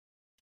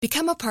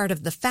Become a part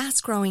of the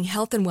fast-growing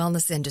health and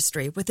wellness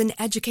industry with an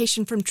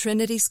education from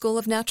Trinity School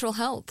of Natural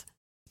Health.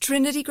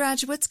 Trinity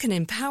graduates can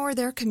empower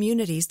their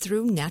communities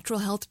through natural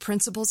health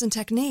principles and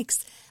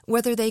techniques,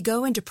 whether they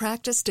go into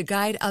practice to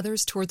guide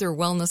others toward their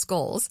wellness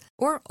goals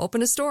or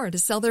open a store to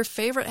sell their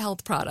favorite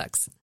health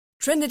products.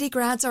 Trinity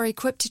grads are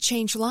equipped to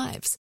change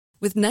lives.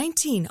 With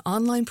 19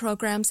 online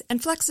programs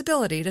and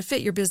flexibility to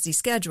fit your busy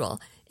schedule,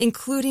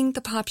 including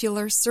the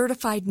popular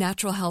Certified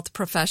Natural Health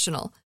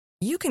Professional,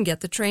 you can get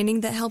the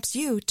training that helps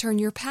you turn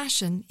your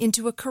passion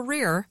into a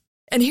career.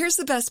 And here's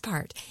the best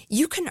part.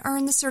 You can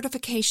earn the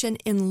certification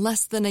in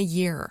less than a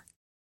year.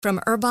 From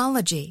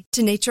herbology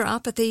to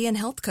naturopathy and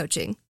health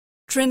coaching,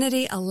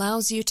 Trinity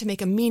allows you to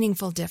make a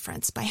meaningful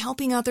difference by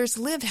helping others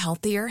live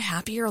healthier,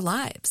 happier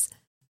lives.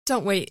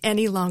 Don't wait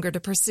any longer to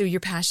pursue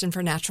your passion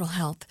for natural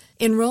health.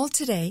 Enroll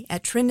today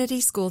at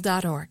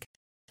trinityschool.org.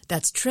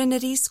 That's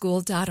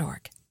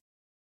trinityschool.org.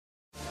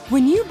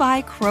 When you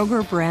buy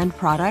Kroger brand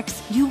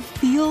products, you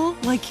feel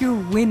like you're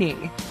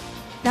winning.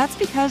 That's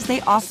because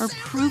they offer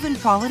proven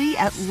quality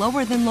at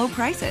lower than low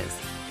prices.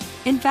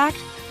 In fact,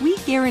 we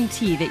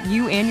guarantee that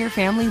you and your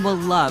family will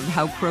love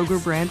how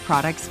Kroger brand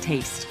products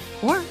taste,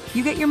 or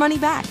you get your money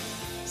back.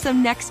 So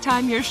next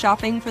time you're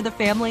shopping for the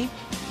family,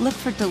 look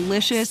for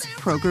delicious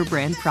Kroger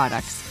brand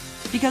products,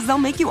 because they'll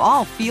make you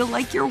all feel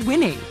like you're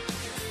winning.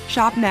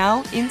 Shop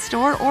now,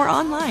 in-store, or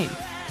online.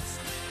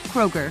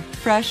 Kroger,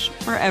 fresh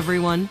for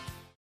everyone.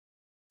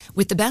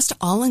 With the best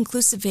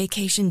all-inclusive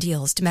vacation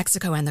deals to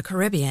Mexico and the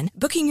Caribbean,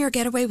 booking your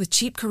getaway with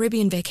Cheap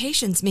Caribbean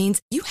Vacations means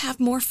you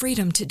have more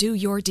freedom to do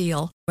your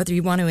deal. Whether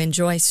you want to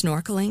enjoy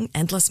snorkeling,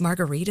 endless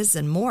margaritas,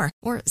 and more,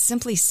 or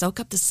simply soak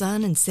up the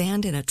sun and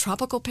sand in a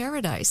tropical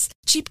paradise,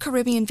 Cheap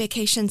Caribbean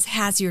Vacations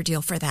has your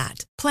deal for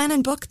that. Plan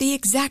and book the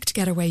exact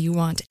getaway you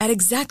want at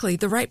exactly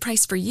the right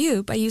price for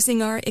you by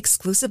using our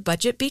exclusive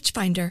budget beach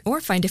finder, or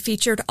find a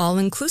featured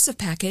all-inclusive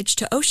package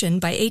to Ocean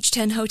by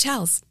H10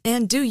 Hotels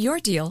and do your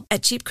deal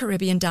at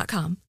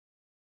cheapcaribbean.com.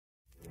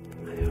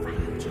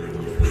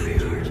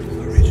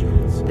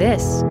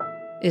 This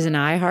is an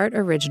iHeart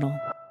Original.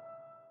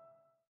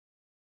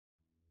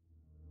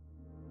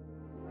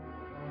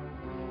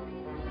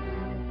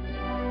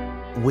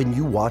 When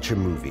you watch a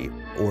movie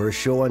or a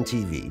show on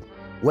TV,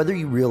 whether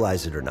you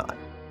realize it or not,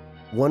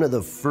 one of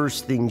the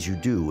first things you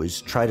do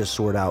is try to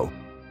sort out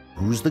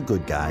who's the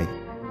good guy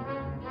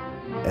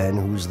and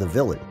who's the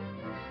villain.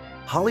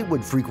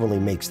 Hollywood frequently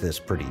makes this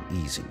pretty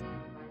easy.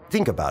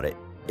 Think about it.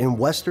 In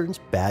Westerns,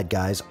 bad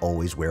guys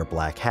always wear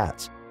black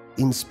hats.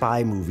 In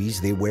spy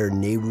movies, they wear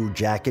Nehru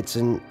jackets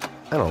and,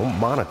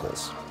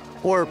 monocles.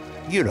 Or,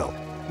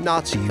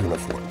 Nazi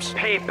uniforms.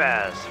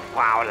 Papers,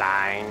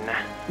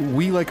 Fraulein.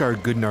 We like our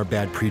good and our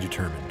bad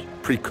predetermined,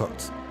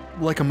 pre-cooked,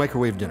 like a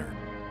microwave dinner.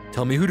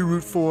 Tell me who to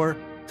root for,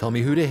 tell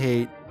me who to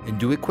hate, and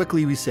do it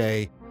quickly, we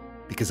say,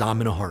 because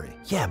I'm in a hurry.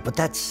 Yeah, but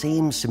that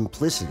same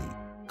simplicity,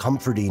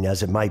 comforting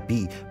as it might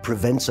be,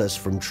 prevents us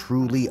from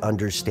truly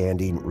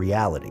understanding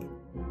reality.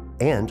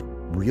 And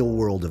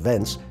real-world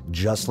events,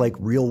 just like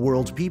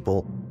real-world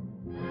people,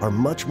 are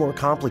much more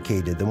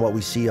complicated than what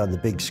we see on the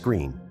big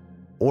screen.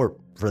 Or,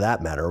 for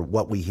that matter,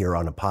 what we hear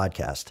on a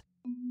podcast.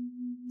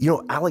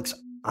 Alex,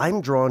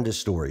 I'm drawn to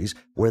stories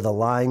where the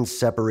lines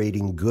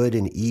separating good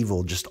and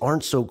evil just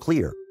aren't so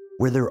clear,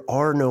 where there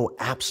are no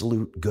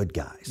absolute good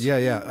guys.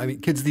 Yeah. I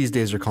mean, kids these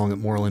days are calling it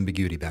moral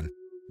ambiguity, Ben.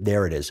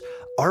 There it is.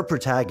 Our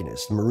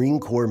protagonist, Marine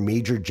Corps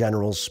Major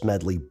General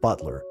Smedley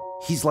Butler,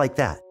 he's like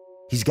that.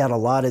 He's got a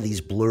lot of these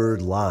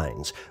blurred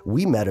lines.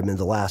 We met him in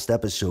the last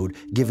episode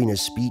giving a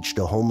speech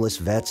to homeless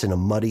vets in a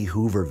muddy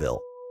Hooverville.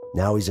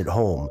 Now he's at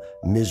home,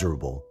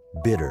 miserable,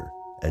 bitter,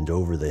 and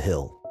over the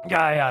hill.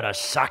 I ought to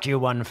sock you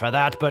one for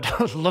that,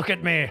 but look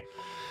at me.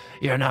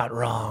 You're not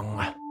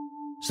wrong.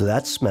 So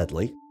that's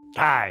Smedley.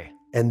 Hi.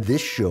 And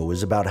this show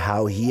is about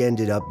how he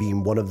ended up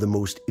being one of the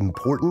most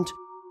important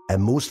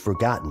and most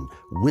forgotten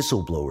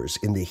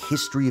whistleblowers in the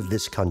history of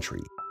this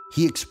country.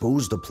 He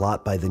exposed a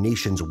plot by the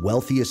nation's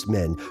wealthiest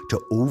men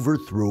to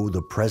overthrow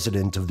the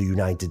President of the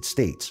United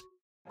States.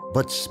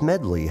 But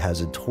Smedley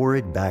has a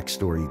torrid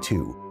backstory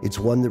too. It's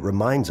one that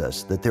reminds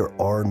us that there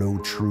are no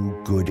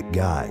true good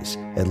guys,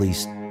 at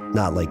least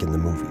not like in the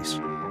movies.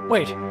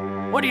 Wait,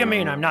 what do you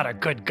mean I'm not a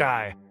good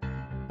guy?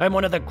 I'm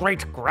one of the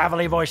great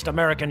gravelly-voiced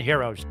American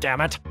heroes,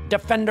 damn it.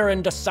 Defender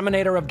and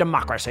disseminator of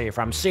democracy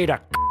from sea to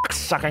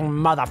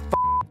sucking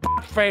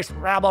face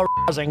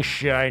rabble-rousing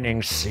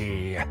shining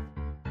sea.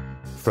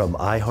 From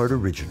iHeart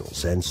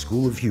Originals and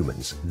School of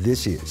Humans,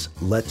 this is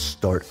Let's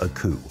Start a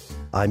Coup.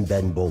 I'm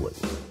Ben Bolin.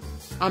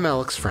 I'm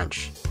Alex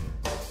French.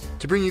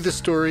 To bring you this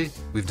story,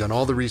 we've done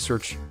all the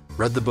research,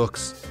 read the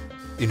books,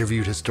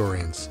 interviewed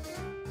historians.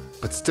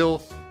 But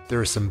still, there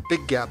are some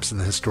big gaps in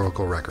the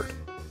historical record,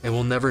 and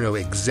we'll never know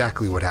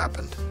exactly what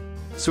happened.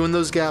 So in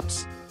those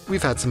gaps,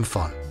 we've had some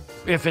fun.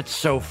 If it's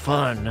so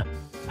fun,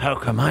 how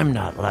come I'm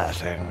not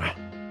laughing?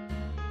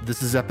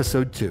 This is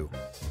episode 2,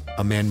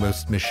 A Man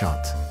Most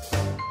Méchant.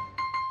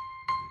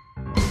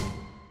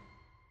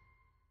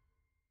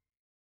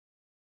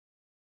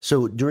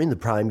 So during the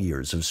prime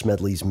years of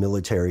Smedley's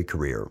military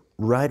career,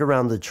 right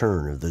around the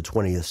turn of the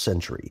 20th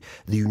century,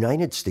 the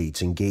United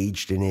States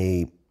engaged in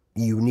a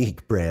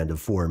unique brand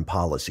of foreign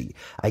policy.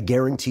 I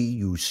guarantee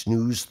you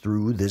snooze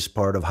through this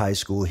part of high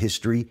school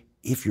history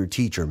if your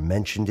teacher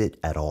mentioned it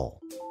at all.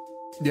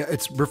 Yeah,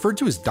 it's referred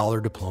to as dollar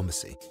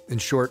diplomacy. In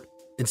short,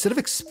 instead of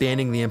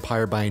expanding the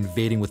empire by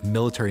invading with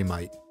military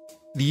might,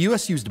 the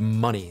U.S. used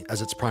money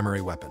as its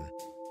primary weapon,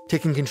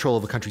 taking control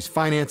of a country's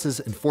finances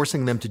and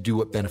forcing them to do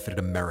what benefited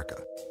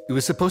America. It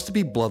was supposed to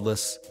be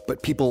bloodless,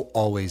 but people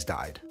always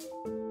died.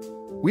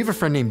 We have a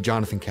friend named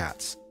Jonathan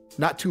Katz.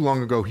 Not too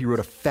long ago, he wrote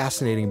a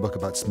fascinating book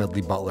about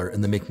Smedley Butler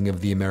and the making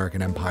of the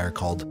American empire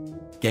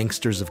called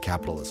Gangsters of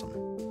Capitalism.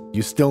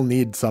 You still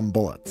need some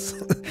bullets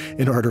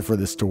in order for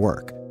this to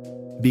work.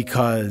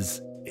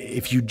 Because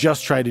if you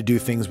just try to do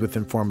things with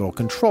informal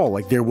control,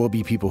 like there will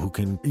be people who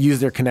can use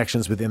their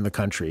connections within the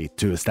country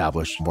to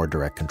establish more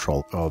direct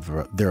control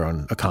over their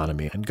own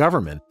economy and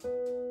government.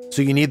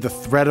 So you need the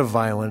threat of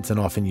violence, and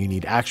often you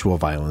need actual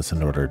violence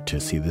in order to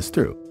see this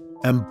through.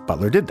 And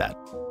Butler did that.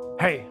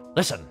 Hey,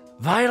 listen.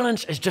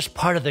 Violence is just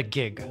part of the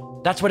gig.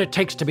 That's what it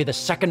takes to be the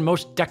second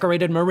most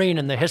decorated Marine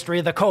in the history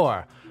of the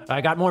Corps.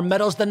 I got more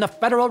medals than the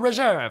Federal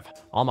Reserve.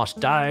 Almost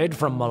died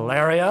from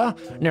malaria.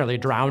 Nearly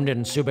drowned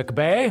in Subic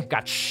Bay.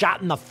 Got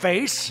shot in the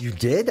face. You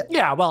did?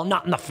 Yeah, well,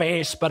 not in the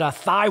face, but a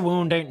thigh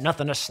wound ain't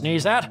nothing to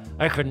sneeze at.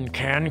 I couldn't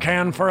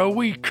can for a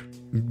week.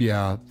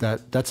 Yeah,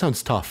 that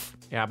sounds tough.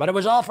 Yeah, but it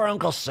was all for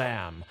Uncle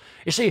Sam.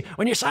 You see,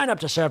 when you sign up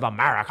to serve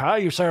America,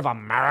 you serve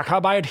America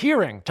by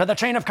adhering to the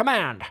chain of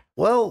command.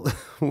 Well,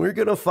 we're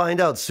going to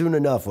find out soon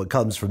enough what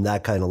comes from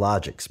that kind of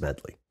logic,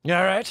 Smedley.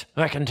 All right,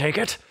 I can take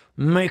it.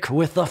 Make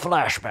with the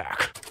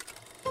flashback.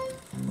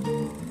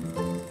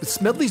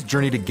 Smedley's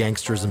journey to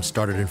gangsterism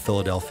started in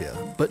Philadelphia,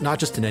 but not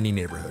just in any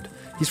neighborhood.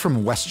 He's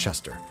from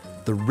Westchester,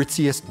 the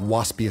ritziest,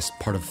 waspiest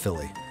part of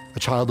Philly, a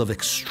child of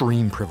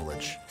extreme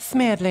privilege.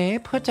 Smedley,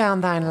 put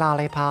down thine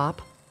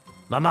lollipop.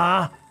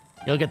 Mama,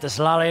 you'll get this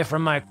lolly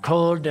from my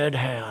cold, dead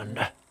hand.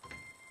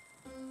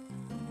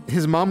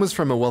 His mom was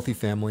from a wealthy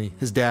family.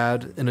 His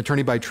dad, an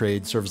attorney by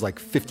trade, serves like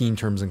 15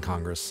 terms in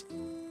Congress.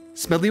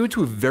 Smedley went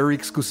to a very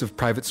exclusive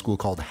private school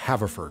called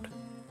Haverford.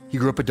 He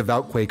grew up a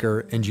devout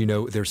Quaker, and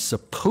they're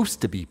supposed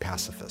to be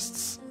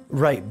pacifists.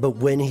 Right, but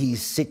when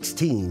he's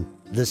 16,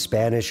 the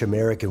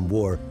Spanish-American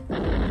War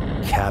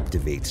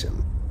captivates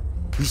him.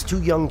 He's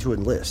too young to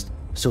enlist,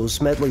 so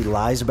Smedley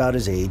lies about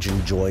his age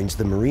and joins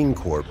the Marine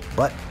Corps.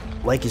 But,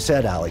 like you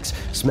said, Alex,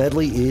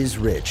 Smedley is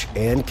rich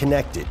and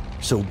connected,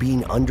 so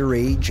being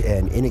underage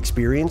and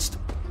inexperienced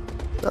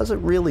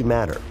doesn't really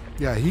matter.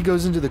 Yeah, he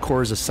goes into the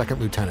Corps as a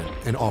second lieutenant,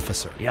 an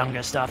officer.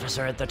 Youngest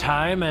officer at the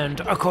time, and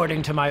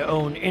according to my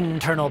own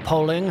internal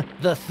polling,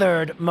 the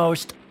third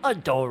most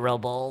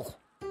adorable.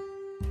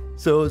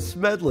 So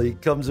Smedley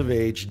comes of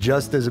age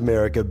just as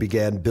America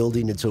began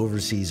building its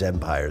overseas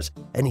empires,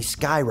 and he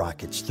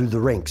skyrockets through the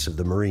ranks of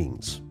the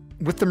Marines.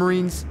 With the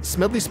Marines,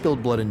 Smedley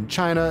spilled blood in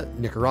China,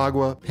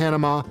 Nicaragua,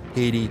 Panama,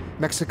 Haiti,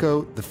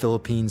 Mexico, the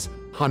Philippines,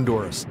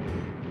 Honduras.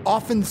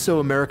 Often so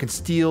American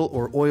steel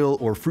or oil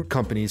or fruit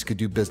companies could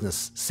do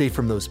business, safe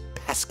from those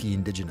pesky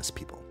indigenous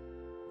people.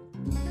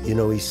 You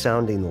know, he's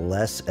sounding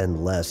less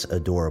and less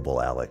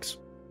adorable, Alex.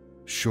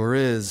 Sure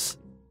is.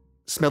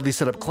 Smedley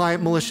set up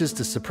client militias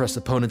to suppress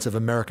opponents of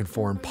American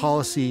foreign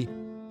policy.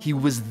 He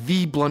was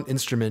the blunt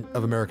instrument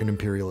of American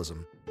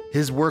imperialism.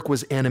 His work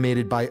was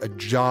animated by a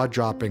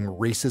jaw-dropping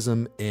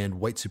racism and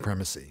white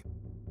supremacy.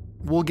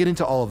 We'll get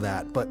into all of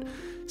that, but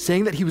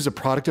saying that he was a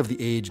product of the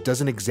age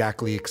doesn't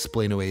exactly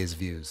explain away his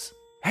views.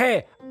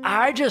 Hey,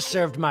 I just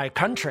served my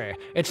country.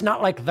 It's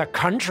not like the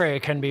country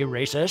can be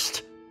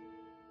racist.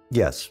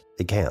 Yes,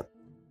 it can.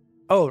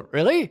 Oh,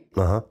 really?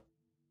 Uh-huh.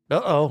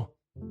 Uh-oh.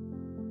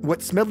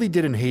 What Smedley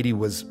did in Haiti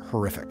was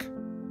horrific.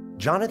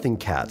 Jonathan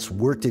Katz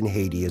worked in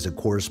Haiti as a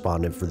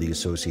correspondent for the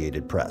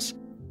Associated Press.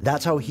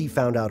 That's how he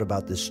found out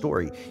about this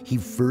story. He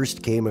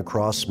first came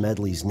across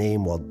Smedley's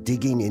name while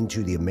digging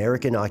into the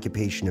American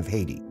occupation of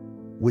Haiti,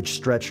 which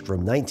stretched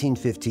from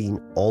 1915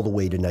 all the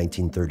way to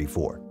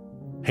 1934.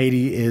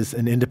 Haiti is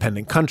an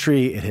independent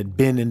country. It had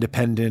been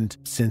independent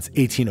since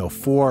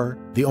 1804,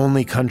 the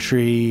only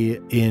country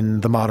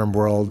in the modern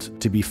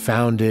world to be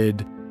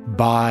founded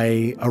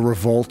by a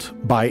revolt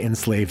by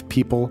enslaved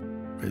people.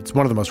 It's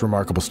one of the most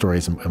remarkable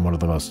stories and one of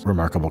the most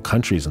remarkable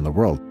countries in the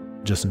world,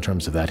 just in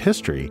terms of that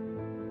history.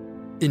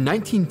 In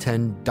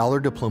 1910, dollar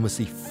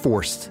diplomacy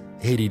forced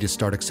Haiti to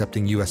start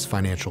accepting U.S.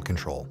 financial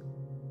control.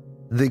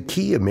 The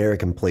key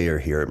American player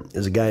here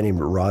is a guy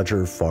named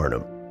Roger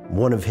Farnham,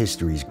 one of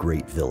history's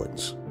great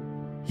villains.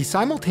 He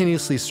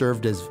simultaneously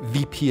served as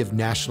VP of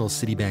National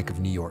City Bank of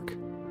New York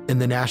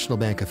and the National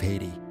Bank of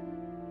Haiti,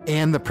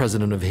 and the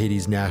president of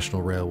Haiti's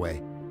National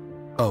Railway.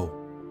 Oh,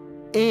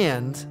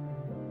 and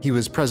he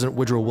was President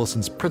Woodrow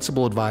Wilson's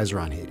principal advisor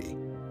on Haiti.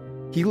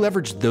 He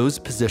leveraged those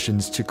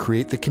positions to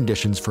create the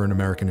conditions for an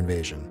American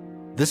invasion.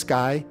 This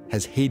guy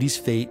has Haiti's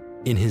fate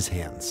in his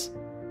hands.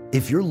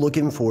 If you're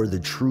looking for the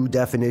true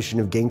definition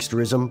of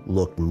gangsterism,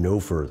 look no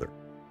further.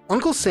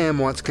 Uncle Sam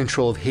wants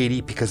control of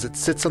Haiti because it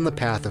sits on the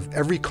path of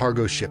every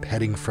cargo ship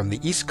heading from the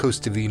east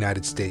coast of the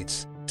United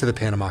States to the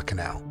Panama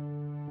Canal.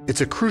 It's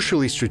a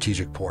crucially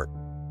strategic port,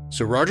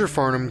 so Roger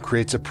Farnham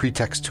creates a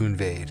pretext to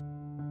invade.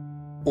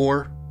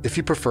 Or, if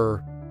you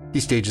prefer,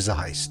 he stages a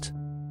heist.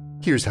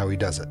 Here's how he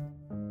does it.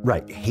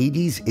 Right,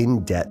 Haiti's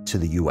in debt to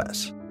the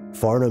U.S.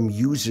 Farnham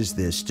uses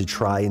this to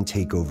try and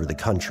take over the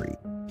country.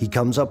 He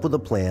comes up with a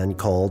plan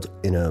called,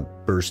 in a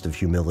burst of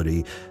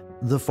humility,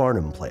 the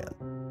Farnham Plan.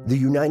 The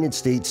United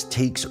States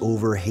takes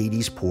over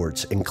Haiti's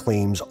ports and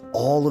claims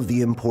all of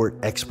the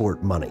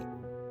import-export money.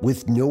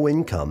 With no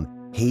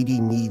income, Haiti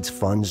needs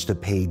funds to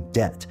pay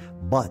debt,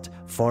 but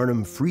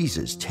Farnham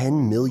freezes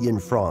 10 million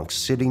francs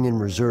sitting in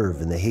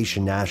reserve in the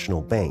Haitian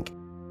National Bank.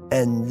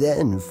 And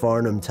then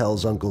Farnham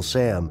tells Uncle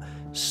Sam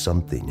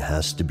something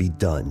has to be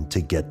done to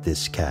get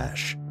this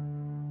cash.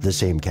 The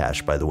same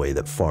cash, by the way,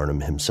 that Farnham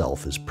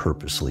himself is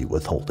purposely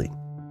withholding.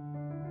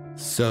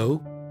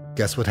 So,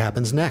 guess what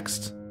happens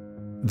next?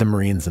 The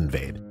Marines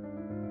invade,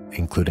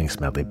 including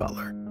Smedley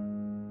Butler.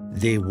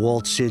 They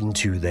waltz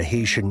into the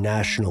Haitian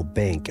National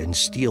Bank and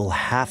steal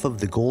half of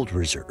the gold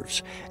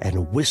reserves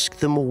and whisk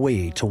them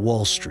away to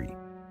Wall Street.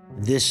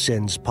 This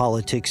sends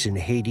politics in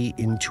Haiti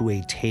into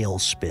a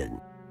tailspin.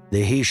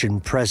 The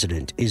Haitian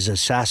president is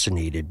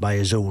assassinated by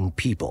his own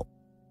people,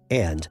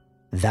 and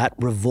that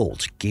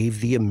revolt gave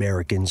the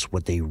Americans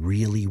what they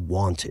really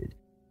wanted,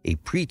 a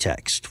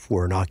pretext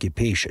for an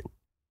occupation.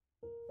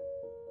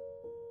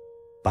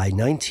 By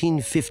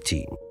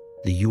 1915,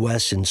 the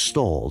U.S.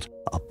 installed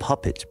a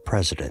puppet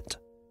president.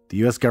 The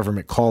U.S.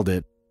 government called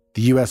it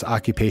the U.S.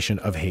 occupation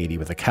of Haiti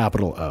with a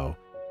capital O.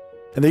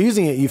 And they're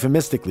using it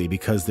euphemistically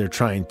because they're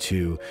trying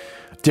to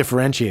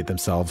differentiate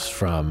themselves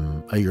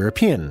from a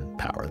European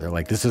power. They're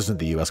like, this isn't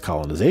the U.S.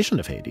 colonization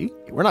of Haiti.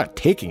 We're not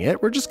taking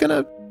it. We're just going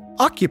to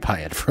occupy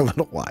it for a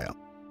little while.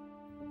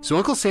 So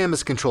Uncle Sam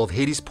has control of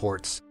Haiti's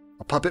ports,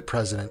 a puppet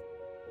president,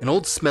 and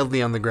old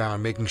Smedley on the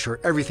ground making sure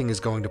everything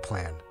is going to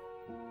plan.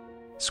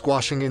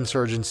 Squashing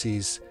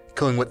insurgencies,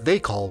 killing what they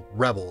call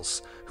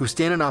rebels, who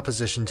stand in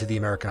opposition to the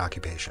American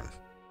occupation.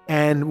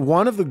 And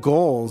one of the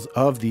goals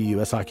of the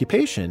U.S.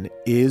 occupation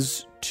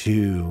is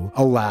to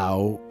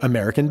allow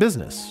American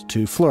business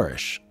to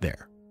flourish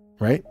there,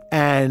 right?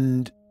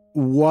 And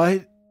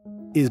what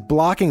is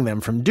blocking them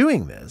from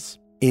doing this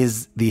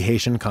is the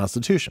Haitian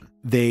Constitution.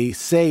 They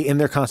say in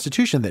their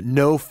Constitution that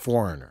no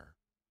foreigner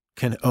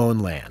can own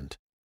land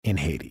in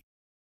Haiti,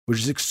 which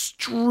is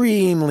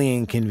extremely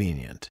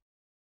inconvenient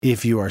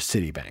if you are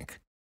Citibank.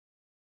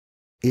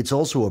 It's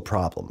also a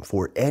problem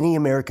for any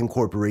American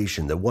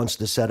corporation that wants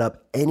to set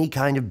up any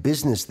kind of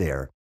business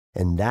there,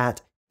 and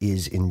that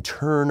is in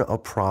turn a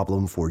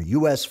problem for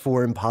U.S.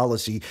 foreign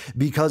policy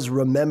because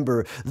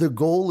remember, the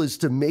goal is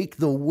to make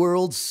the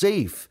world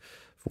safe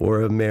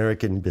for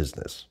American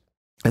business.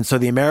 And so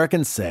the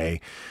Americans say,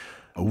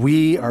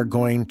 we are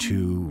going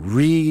to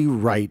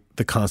rewrite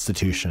the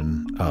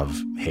Constitution of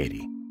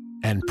Haiti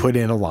and put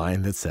in a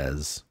line that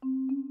says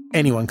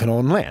anyone can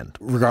own land,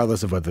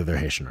 regardless of whether they're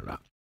Haitian or not.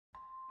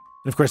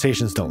 And of course,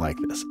 Haitians don't like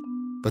this.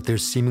 But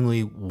there's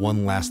seemingly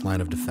one last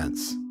line of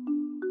defense.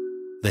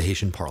 The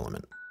Haitian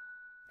Parliament.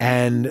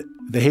 And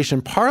the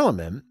Haitian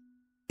Parliament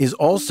is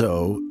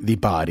also the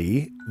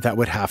body that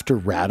would have to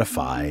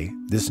ratify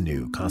this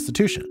new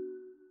constitution.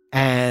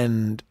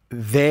 And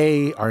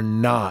they are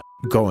not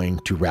going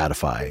to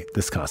ratify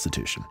this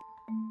constitution.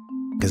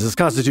 Because this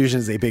constitution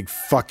is a big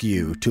fuck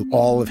you to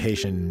all of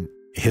Haitian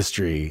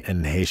history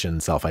and Haitian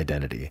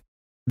self-identity.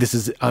 This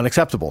is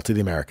unacceptable to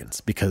the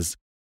Americans because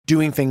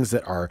doing things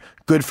that are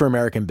good for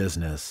American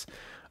business,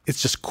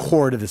 it's just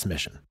core to this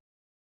mission.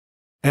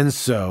 And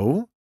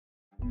so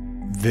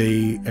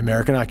the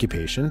American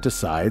occupation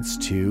decides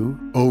to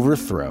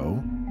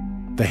overthrow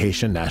the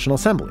Haitian National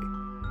Assembly,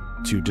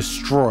 to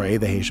destroy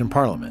the Haitian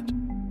Parliament.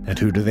 And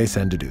who do they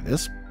send to do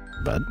this?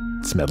 But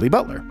Smedley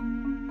Butler.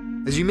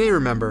 As you may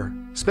remember,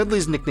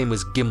 Smedley's nickname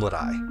was Gimlet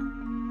Eye.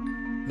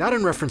 Not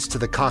in reference to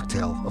the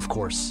cocktail, of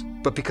course,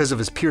 but because of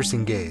his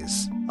piercing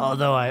gaze.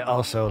 Although I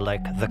also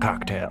like the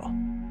cocktail.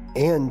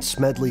 And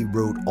Smedley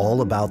wrote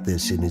all about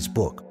this in his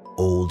book,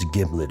 Old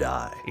Gimlet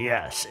Eye.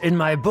 Yes, in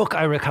my book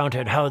I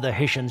recounted how the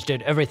Haitians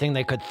did everything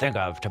they could think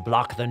of to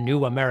block the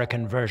new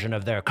American version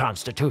of their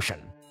constitution.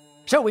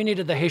 So we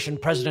needed the Haitian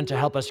president to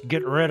help us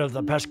get rid of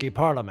the pesky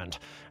parliament,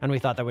 and we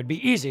thought that would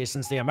be easy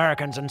since the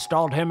Americans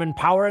installed him in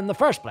power in the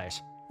first place.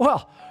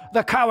 Well,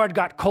 the coward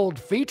got cold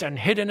feet and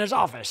hid in his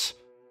office.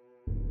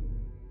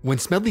 When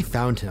Smedley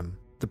found him,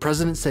 the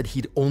president said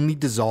he'd only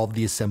dissolve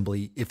the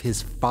assembly if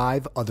his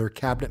 5 other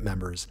cabinet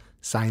members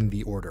signed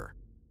the order.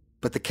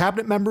 But the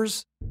cabinet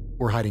members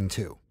were hiding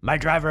too. My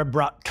driver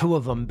brought 2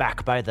 of them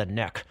back by the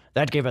neck.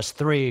 That gave us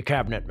 3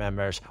 cabinet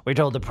members. We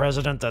told the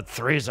president that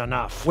 3's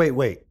enough.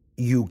 Wait.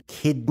 You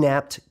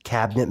kidnapped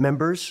cabinet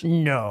members?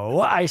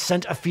 No, I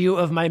sent a few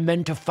of my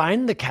men to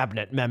find the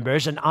cabinet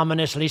members and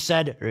ominously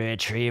said,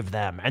 retrieve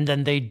them. And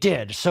then they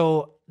did.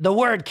 So The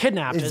word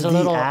kidnapped is a the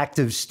little... act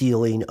of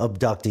stealing,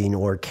 abducting,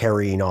 or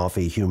carrying off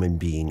a human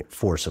being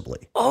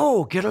forcibly.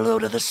 Oh, get a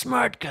load of the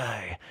smart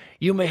guy.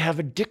 You may have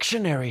a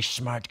dictionary,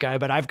 smart guy,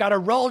 but I've got a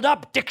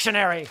rolled-up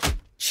dictionary.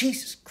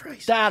 Jesus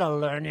Christ. That'll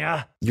learn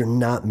ya. You're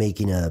not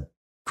making a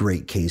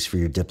great case for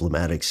your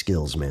diplomatic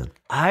skills, man.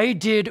 I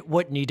did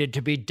what needed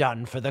to be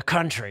done for the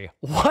country.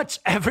 What's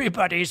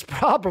everybody's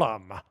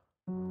problem?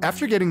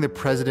 After getting the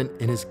president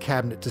and his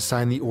cabinet to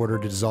sign the order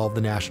to dissolve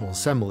the National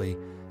Assembly,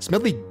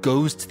 Smedley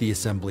goes to the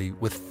assembly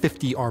with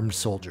 50 armed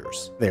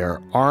soldiers.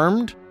 They're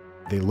armed,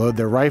 they load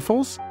their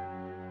rifles,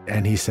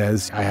 and he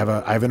says, I have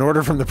an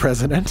order from the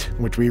president,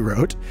 which we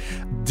wrote,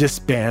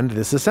 disband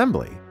this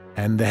assembly.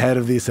 And the head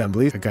of the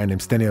assembly, a guy named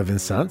Stenio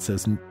Vincent,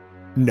 says,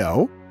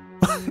 no.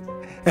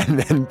 And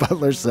then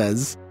Butler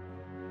says,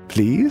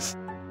 please?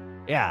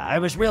 Yeah, I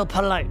was real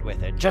polite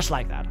with it, just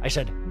like that. I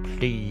said,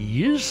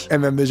 please?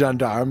 And then the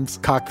gendarmes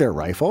cock their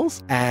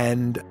rifles,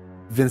 and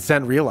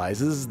Vincent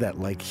realizes that,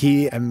 like,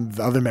 he and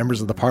the other members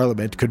of the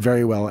parliament could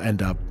very well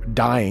end up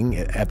dying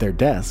at their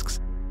desks.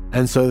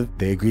 And so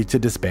they agreed to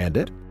disband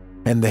it,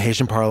 and the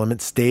Haitian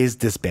parliament stays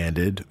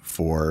disbanded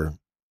for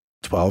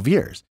 12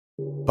 years.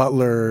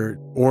 Butler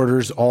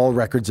orders all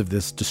records of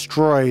this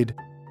destroyed.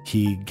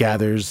 He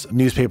gathers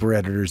newspaper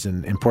editors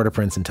in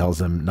Port-au-Prince and tells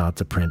them not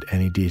to print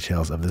any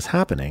details of this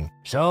happening.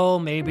 So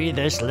maybe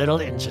this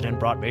little incident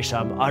brought me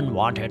some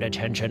unwanted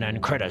attention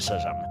and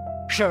criticism.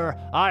 Sure,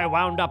 I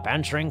wound up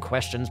answering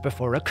questions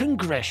before a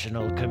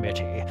congressional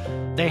committee.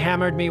 They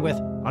hammered me with,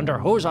 under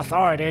whose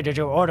authority did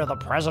you order the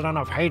president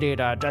of Haiti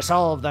to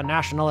dissolve the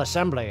National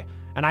Assembly?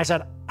 And I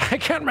said, I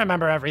can't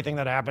remember everything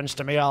that happens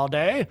to me all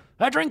day.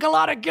 I drink a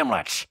lot of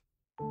gimlets.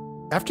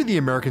 After the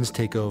Americans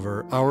take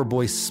over, our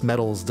boy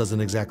Smeddles doesn't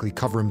exactly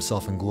cover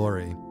himself in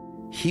glory.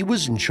 He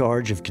was in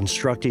charge of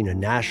constructing a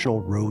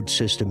national road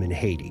system in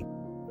Haiti.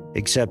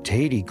 Except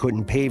Haiti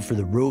couldn't pay for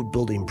the road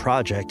building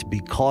project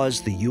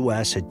because the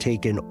U.S. had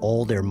taken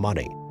all their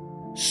money.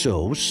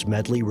 So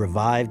Smedley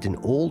revived an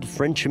old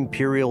French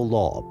imperial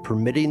law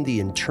permitting the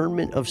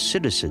internment of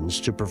citizens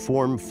to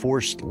perform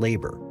forced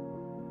labor.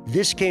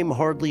 This came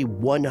hardly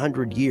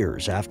 100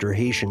 years after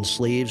Haitian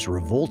slaves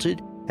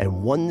revolted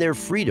and won their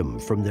freedom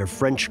from their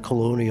French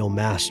colonial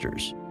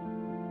masters.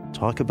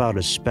 Talk about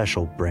a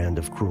special brand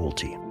of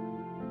cruelty.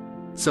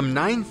 Some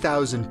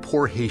 9,000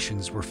 poor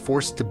Haitians were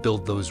forced to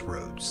build those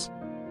roads.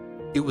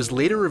 It was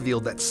later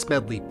revealed that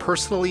Smedley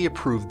personally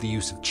approved the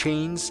use of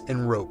chains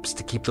and ropes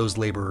to keep those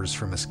laborers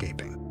from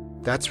escaping.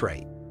 That's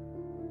right.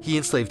 He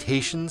enslaved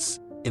Haitians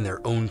in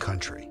their own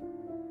country.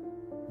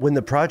 When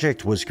the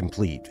project was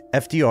complete,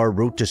 FDR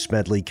wrote to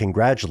Smedley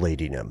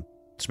congratulating him.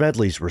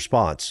 Smedley's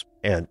response,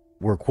 and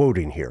we're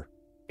quoting here,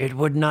 It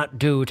would not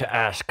do to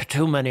ask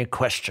too many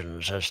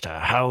questions as to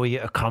how he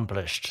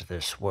accomplished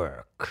this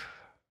work.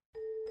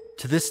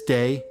 To this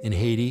day, in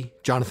Haiti,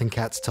 Jonathan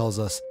Katz tells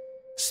us,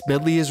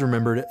 Smedley is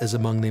remembered as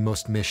among the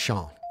most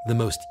méchant, the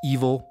most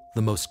evil,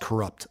 the most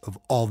corrupt of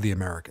all the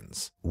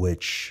Americans.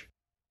 which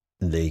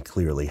they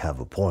clearly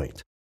have a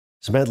point.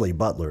 Smedley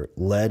Butler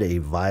led a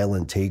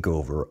violent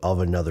takeover of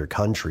another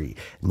country,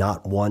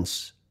 not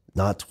once,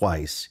 not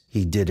twice.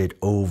 He did it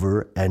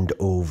over and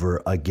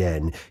over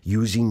again,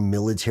 using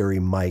military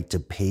might to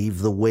pave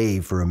the way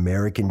for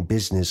American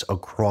business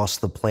across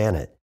the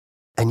planet.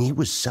 And he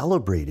was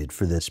celebrated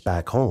for this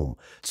back home,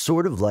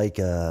 sort of like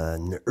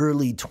an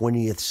early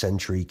 20th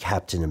century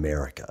Captain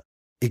America.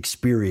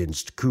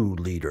 Experienced coup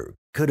leader,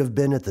 could have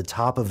been at the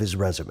top of his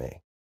resume.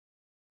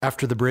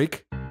 After the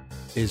break,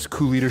 is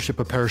coup leadership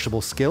a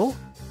perishable skill?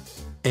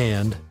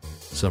 And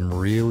some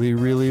really,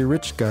 really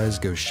rich guys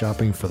go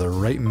shopping for the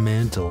right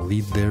man to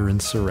lead their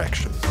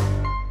insurrection.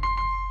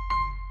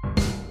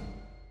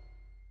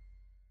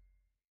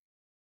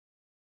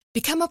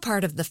 Become a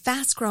part of the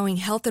fast-growing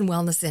health and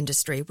wellness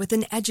industry with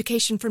an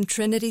education from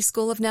Trinity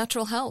School of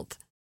Natural Health.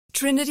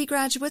 Trinity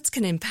graduates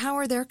can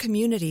empower their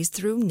communities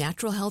through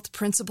natural health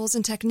principles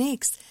and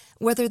techniques,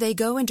 whether they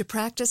go into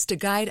practice to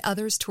guide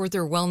others toward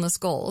their wellness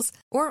goals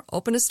or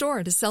open a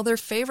store to sell their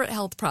favorite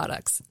health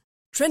products.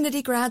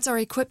 Trinity grads are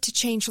equipped to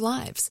change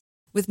lives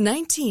with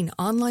 19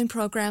 online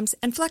programs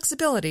and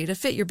flexibility to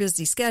fit your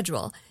busy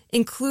schedule,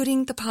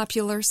 including the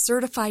popular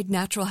Certified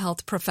Natural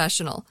Health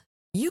Professional.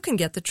 You can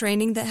get the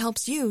training that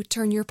helps you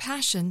turn your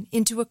passion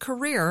into a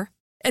career.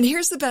 And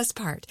here's the best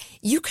part.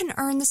 You can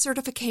earn the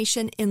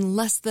certification in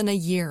less than a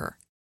year.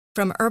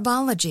 From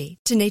herbology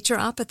to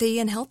naturopathy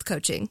and health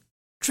coaching,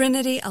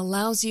 Trinity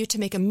allows you to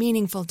make a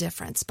meaningful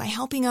difference by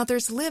helping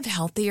others live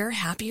healthier,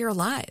 happier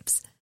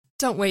lives.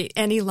 Don't wait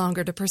any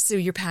longer to pursue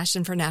your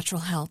passion for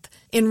natural health.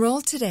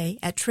 Enroll today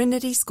at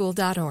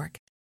trinityschool.org.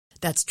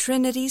 That's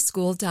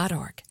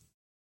trinityschool.org.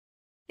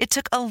 It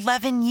took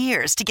 11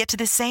 years to get to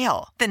this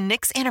sale. The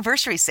Knix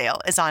Anniversary Sale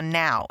is on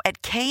now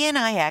at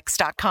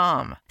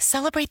knix.com.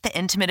 Celebrate the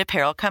intimate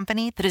apparel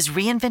company that has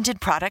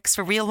reinvented products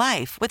for real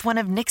life with one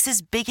of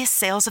Knix's biggest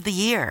sales of the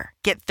year.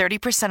 Get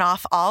 30%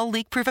 off all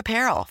leak-proof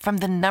apparel from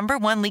the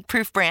 #1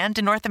 leak-proof brand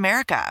in North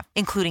America,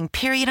 including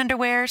period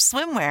underwear,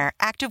 swimwear,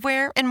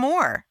 activewear, and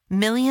more.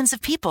 Millions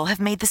of people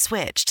have made the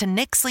switch to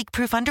Knix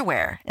leak-proof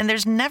underwear, and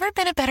there's never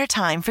been a better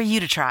time for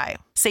you to try.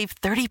 Save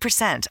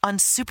 30% on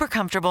super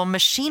comfortable,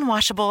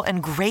 machine-washable,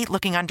 and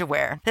great-looking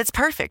underwear that's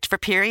perfect for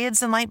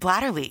periods and light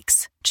bladder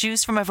leaks.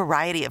 Choose from a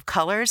variety of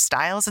colors,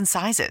 styles, and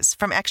sizes,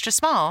 from extra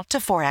small to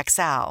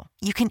 4XL.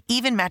 You can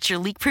even match your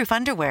leak-proof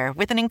underwear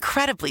with an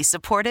incredibly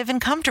supportive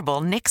and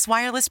comfortable Knix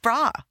wireless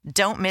bra.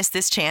 Don't miss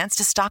this chance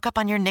to stock up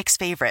on your Knix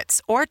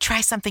favorites or try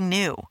something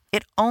new.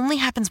 It only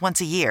happens once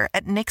a year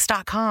at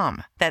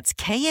Knix.com. That's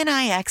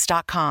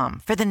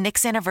KNIX.com for the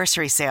Knix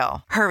anniversary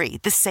sale. Hurry,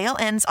 the sale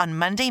ends on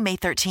Monday, May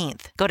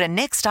 13th. Go to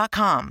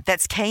Knix.com.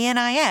 That's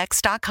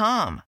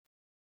KNIX.com.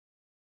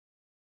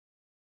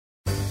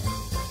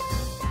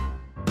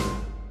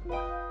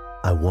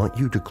 I want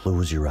you to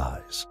close your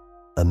eyes.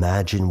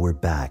 Imagine we're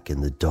back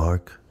in the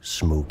dark,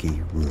 smoky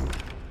room.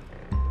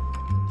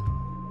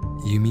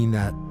 You mean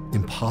that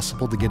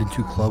impossible to get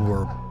into club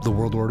where the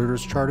world order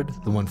is charted?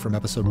 The one from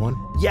episode 1?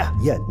 Yeah,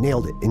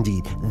 nailed it.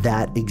 Indeed,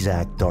 that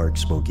exact dark,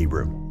 smoky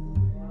room.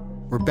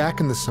 We're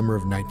back in the summer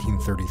of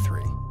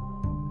 1933.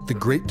 The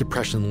Great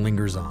Depression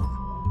lingers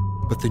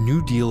on, but the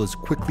New Deal is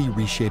quickly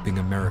reshaping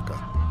America,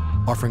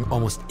 offering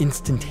almost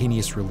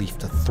instantaneous relief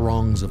to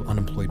throngs of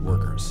unemployed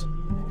workers.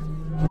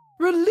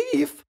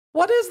 Relief?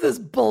 What is this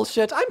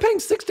bullshit? I'm paying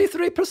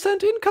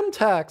 63% income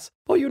tax.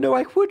 Or you know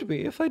I would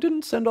be if I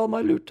didn't send all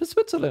my loot to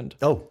Switzerland.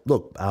 Oh,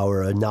 look,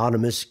 our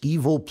anonymous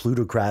evil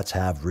plutocrats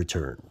have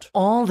returned.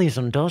 All these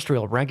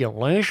industrial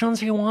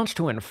regulations he wants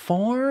to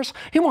enforce?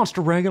 He wants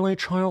to regulate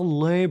child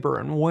labor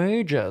and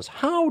wages.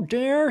 How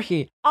dare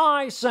he?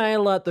 I say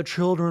let the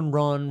children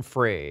run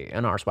free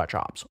in our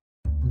sweatshops.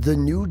 The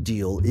New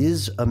Deal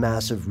is a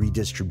massive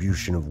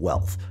redistribution of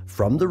wealth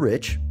from the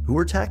rich, who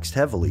are taxed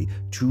heavily,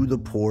 to the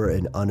poor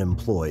and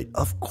unemployed.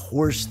 Of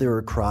course, there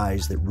are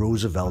cries that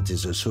Roosevelt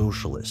is a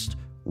socialist.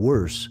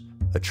 Worse,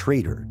 a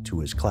traitor to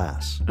his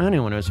class.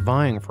 Anyone who's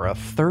vying for a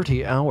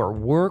 30-hour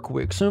work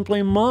week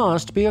simply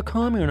must be a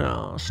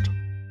communist.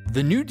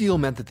 The New Deal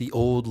meant that the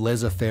old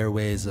laissez-faire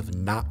ways of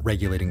not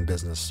regulating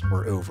business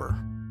were over.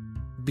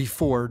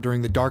 Before,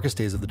 during the darkest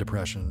days of the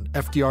Depression,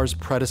 FDR's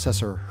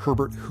predecessor,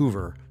 Herbert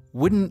Hoover,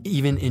 wouldn't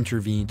even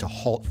intervene to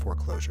halt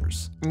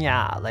foreclosures.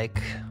 Yeah,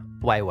 like,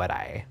 why would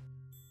I?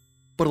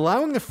 But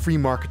allowing the free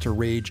market to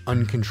rage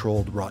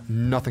uncontrolled wrought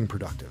nothing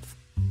productive.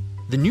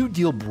 The New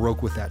Deal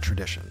broke with that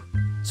tradition,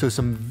 so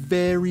some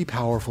very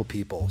powerful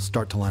people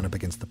start to line up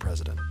against the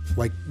president,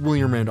 like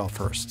William Randolph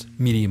Hearst,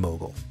 media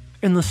mogul.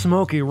 In the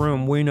smoky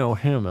room, we know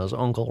him as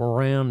Uncle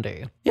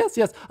Randy. Yes,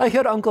 I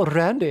hear Uncle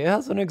Randy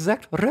has an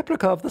exact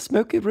replica of the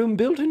smoky room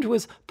built into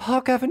his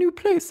Park Avenue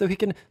place so he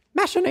can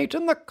machinate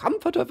in the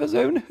comfort of his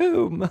own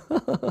home.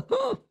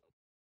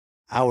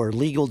 Our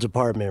legal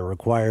department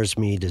requires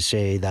me to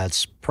say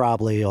that's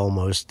probably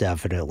almost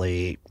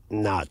definitely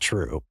not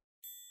true.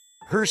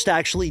 Hearst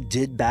actually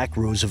did back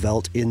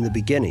Roosevelt in the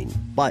beginning,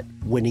 but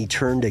when he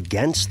turned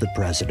against the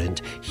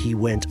president, he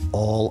went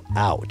all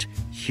out.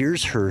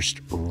 Here's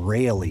Hearst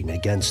railing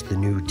against the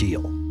New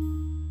Deal.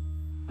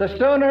 The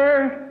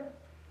sooner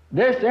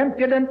this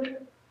impudent,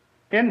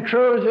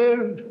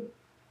 intrusive,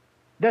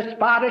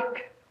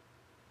 despotic,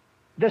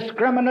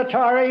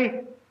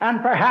 discriminatory,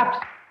 and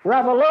perhaps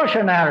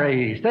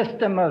revolutionary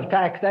system of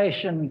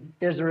taxation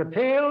is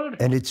repealed.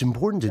 And it's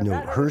important to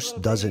note,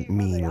 Hearst doesn't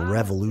mean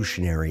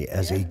revolutionary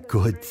as a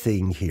good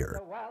thing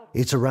here.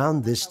 It's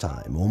around this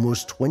time,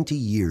 almost 20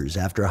 years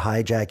after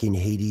hijacking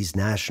Haiti's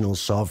national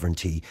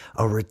sovereignty,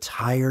 a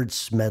retired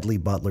Smedley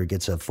butler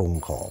gets a phone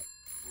call.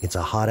 It's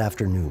a hot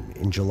afternoon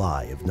in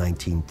July of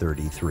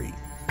 1933.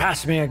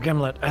 Pass me a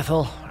gimlet,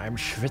 Ethel. I'm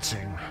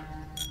schwitzing.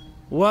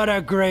 What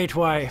a great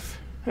wife.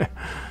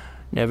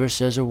 Never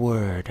says a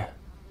word.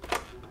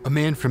 A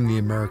man from the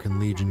American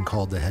Legion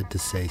called ahead to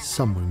say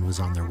someone was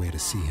on their way to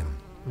see him.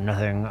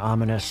 Nothing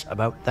ominous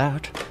about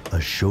that. A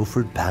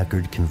chauffeured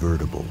Packard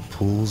convertible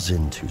pulls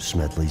into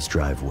Smedley's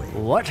driveway.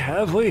 What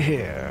have we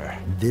here?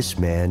 This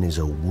man is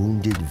a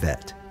wounded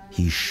vet.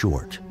 He's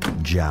short,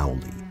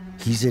 jowly.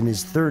 He's in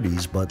his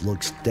 30s but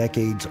looks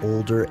decades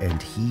older,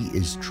 and he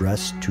is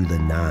dressed to the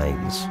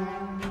nines.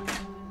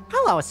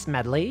 Hello,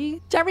 Smedley.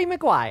 Jerry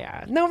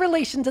Maguire. No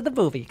relation to the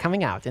movie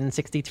coming out in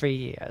 63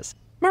 years.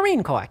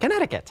 Marine Corps,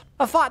 Connecticut.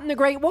 I fought in the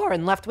Great War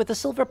and left with a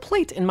silver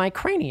plate in my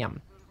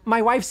cranium.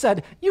 My wife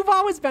said, "You've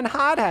always been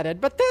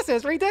hard-headed, but this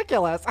is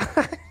ridiculous."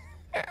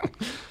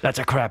 That's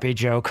a crappy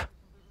joke.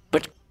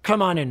 But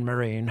come on in,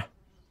 Marine.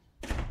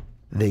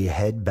 They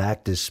head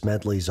back to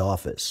Smedley's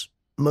office.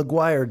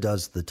 Maguire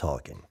does the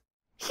talking.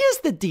 Here's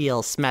the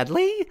deal,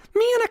 Smedley.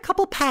 Me and a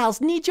couple pals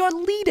need your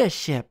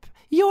leadership.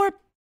 Your...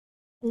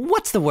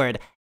 what's the word?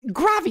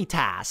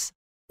 Gravitas.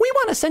 We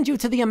want to send you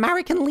to the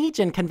American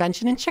Legion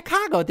convention in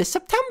Chicago this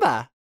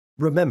September.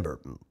 Remember,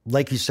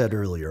 like you said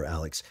earlier,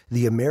 Alex,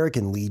 the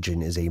American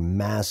Legion is a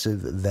massive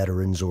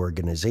veterans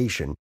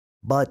organization.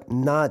 But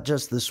not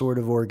just the sort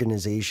of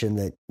organization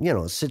that,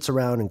 sits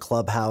around in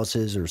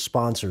clubhouses or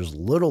sponsors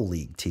little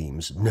league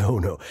teams.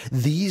 No.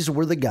 These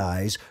were the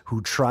guys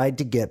who tried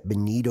to get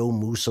Benito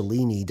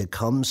Mussolini to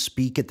come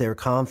speak at their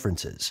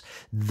conferences.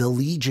 The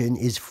Legion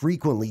is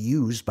frequently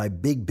used by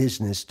big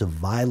business to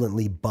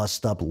violently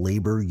bust up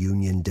labor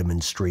union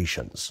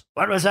demonstrations.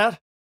 What was that?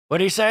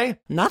 What'd he say?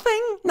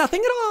 Nothing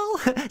at all.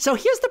 So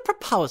here's the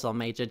proposal,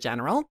 Major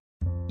General.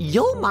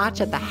 You'll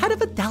march at the head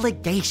of a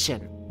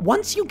delegation.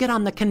 Once you get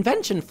on the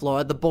convention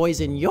floor, the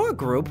boys in your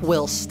group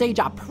will stage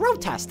a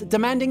protest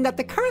demanding that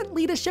the current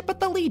leadership at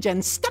the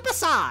Legion step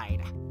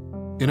aside.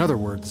 In other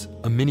words,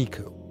 a mini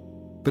coup.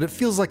 But it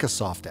feels like a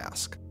soft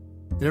ask.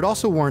 And it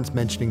also warrants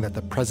mentioning that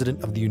the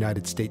President of the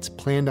United States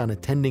planned on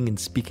attending and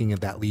speaking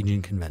at that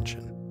Legion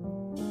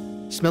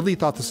convention. Smedley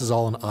thought this is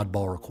all an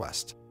oddball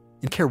request,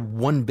 and cared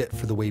one bit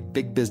for the way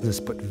big business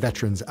put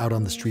veterans out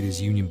on the street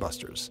as union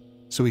busters.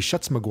 So he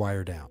shuts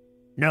McGuire down.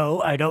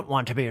 No, I don't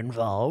want to be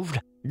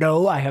involved.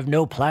 No, I have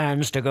no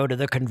plans to go to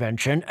the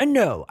convention. And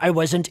no, I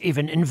wasn't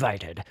even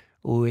invited.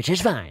 Which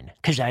is fine,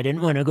 because I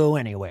didn't want to go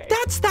anyway.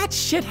 That's that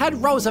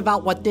shithead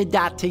Roosevelt what did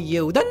that to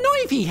you. The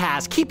nerve he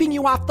has, keeping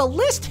you off the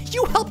list.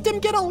 You helped him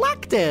get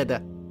elected.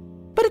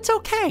 But it's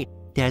okay.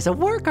 There's a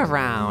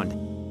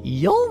workaround.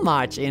 You'll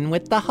march in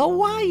with the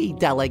Hawaii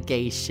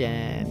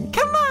delegation.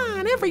 Come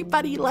on,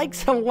 everybody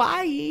likes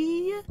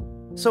Hawaii.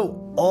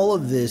 So all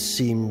of this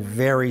seemed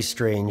very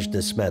strange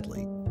to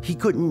Smedley. He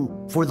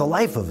couldn't, for the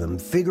life of him,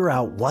 figure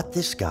out what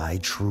this guy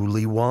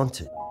truly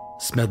wanted.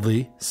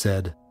 Smedley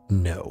said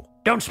no.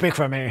 Don't speak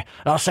for me.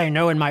 I'll say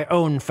no in my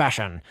own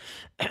fashion.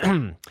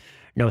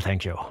 No,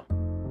 thank you.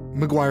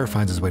 McGuire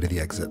finds his way to the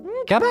exit.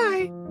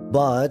 Goodbye.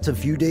 But a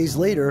few days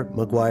later,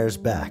 McGuire's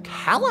back.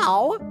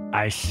 Hello?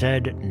 I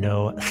said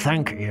no,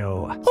 thank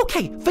you.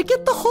 Okay,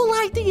 forget the whole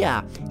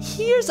idea.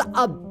 Here's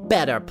a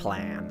better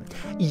plan.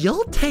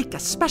 You'll take a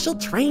special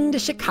train to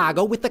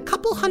Chicago with a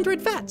couple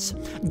hundred vets.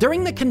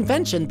 During the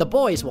convention, the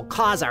boys will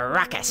cause a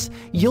ruckus.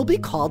 You'll be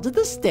called to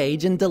the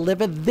stage and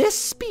deliver this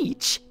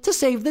speech to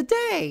save the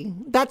day.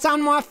 That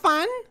sound more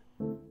fun?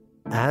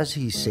 As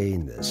he's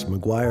saying this,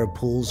 McGuire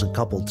pulls a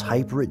couple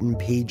typewritten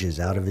pages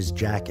out of his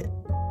jacket.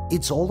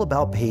 It's all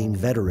about paying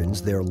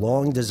veterans their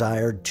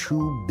long-desired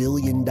 $2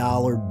 billion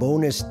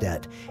bonus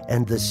debt,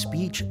 and the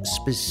speech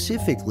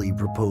specifically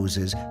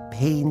proposes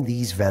paying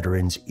these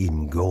veterans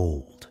in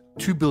gold.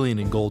 $2 billion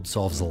in gold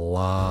solves a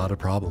lot of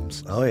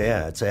problems. Oh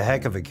yeah, it's a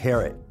heck of a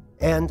carrot.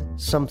 And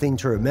something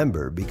to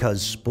remember,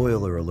 because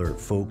spoiler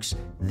alert, folks,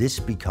 this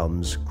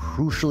becomes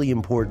crucially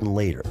important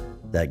later,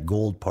 that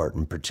gold part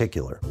in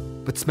particular.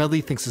 But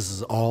Smedley thinks this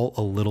is all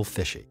a little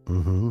fishy.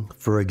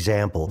 For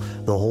example,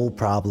 the whole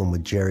problem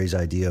with Jerry's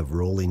idea of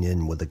rolling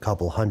in with a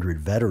couple hundred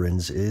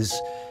veterans is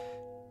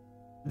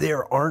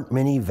there aren't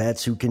many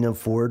vets who can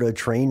afford a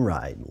train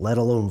ride, let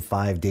alone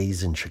 5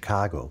 days in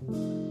Chicago.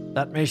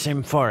 That may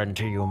seem foreign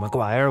to you,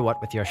 McGuire, what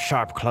with your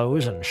sharp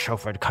clothes and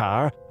chauffeured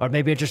car. Or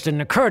maybe it just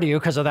didn't occur to you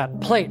because of that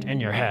plate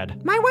in your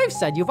head. My wife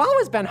said you've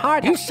always been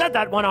hard. You said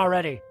that one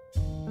already.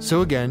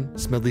 So again,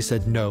 Smedley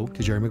said no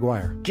to Jerry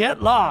McGuire.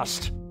 Get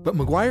lost. But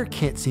McGuire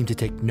can't seem to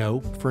take no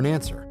for an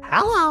answer.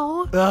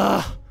 Hello.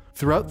 Ugh.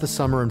 Throughout the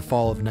summer and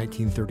fall of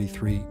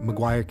 1933,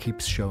 McGuire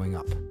keeps showing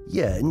up.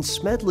 Yeah, and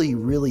Smedley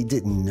really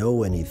didn't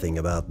know anything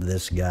about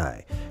this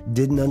guy.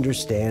 Didn't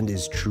understand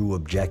his true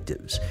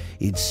objectives.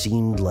 It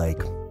seemed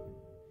like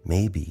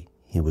maybe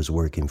he was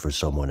working for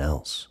someone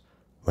else.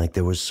 Like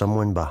there was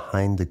someone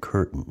behind the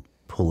curtain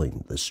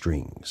pulling the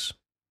strings.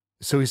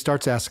 So he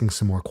starts asking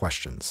some more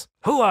questions.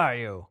 Who are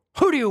you?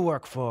 Who do you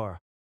work for?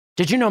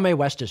 Did you know Mae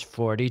West is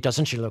 40?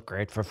 Doesn't she look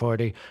great for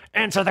 40?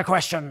 Answer the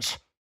questions.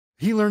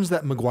 He learns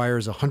that McGuire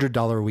is a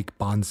 $100 a week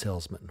bond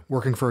salesman,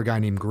 working for a guy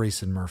named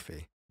Grayson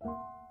Murphy.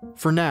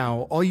 For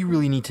now, all you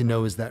really need to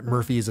know is that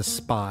Murphy is a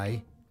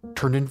spy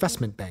turned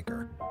investment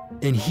banker,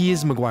 and he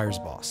is McGuire's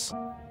boss.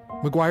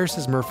 McGuire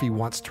says Murphy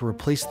wants to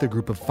replace the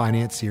group of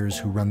financiers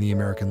who run the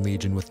American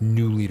Legion with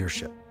new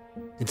leadership,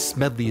 and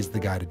Smedley is the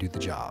guy to do the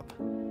job.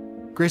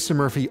 Grayson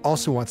Murphy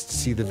also wants to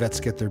see the vets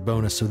get their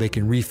bonus so they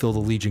can refill the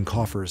Legion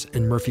coffers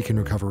and Murphy can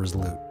recover his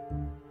loot.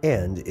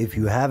 And if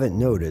you haven't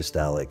noticed,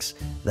 Alex,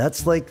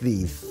 that's like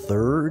the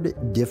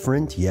third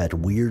different yet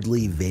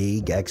weirdly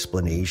vague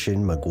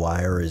explanation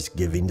McGuire is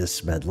giving to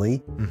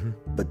Smedley.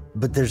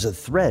 But there's a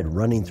thread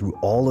running through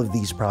all of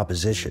these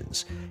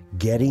propositions,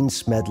 getting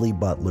Smedley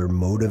Butler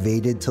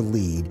motivated to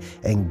lead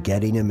and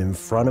getting him in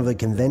front of a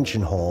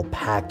convention hall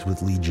packed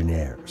with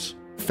Legionnaires.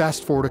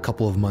 Fast forward a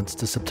couple of months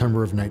to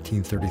September of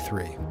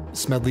 1933.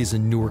 Smedley's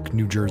in Newark,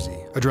 New Jersey,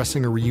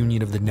 addressing a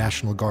reunion of the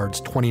National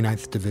Guard's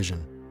 29th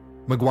Division.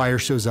 McGuire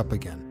shows up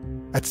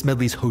again, at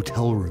Smedley's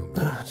hotel room.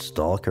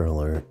 Stalker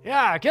alert.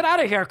 Yeah, get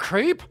out of here,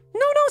 creep.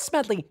 No,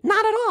 Smedley,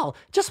 not at all.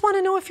 Just want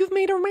to know if you've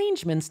made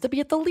arrangements to be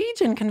at the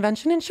Legion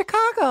convention in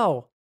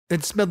Chicago.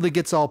 And Smedley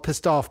gets all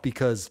pissed off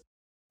because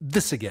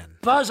this again.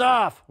 Buzz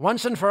off.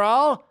 Once and for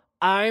all,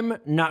 I'm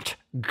not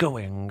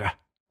going.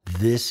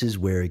 This is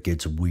where it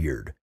gets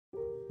weird.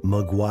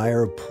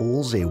 McGuire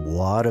pulls a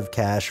wad of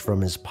cash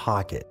from his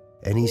pocket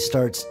and he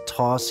starts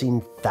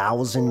tossing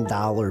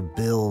 $1,000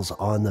 bills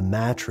on the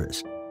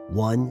mattress,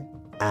 one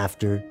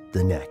after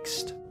the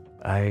next.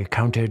 I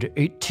counted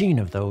 18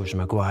 of those,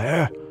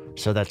 McGuire,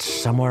 so that's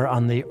somewhere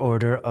on the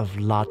order of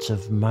lots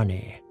of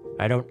money.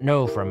 I don't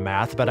know from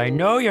math, but I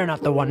know you're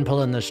not the one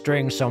pulling the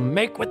strings, so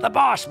make with the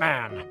boss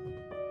man.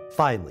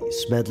 Finally,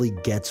 Smedley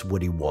gets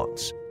what he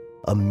wants,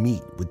 a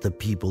meet with the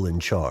people in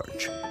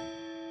charge.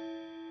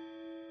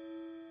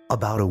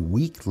 About a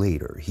week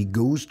later, he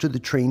goes to the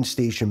train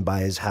station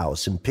by his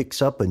house and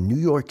picks up a New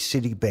York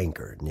City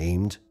banker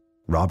named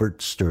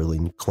Robert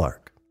Sterling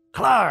Clark.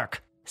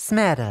 Clark!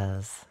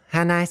 Smedders,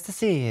 how nice to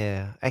see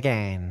you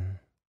again.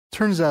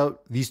 Turns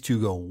out these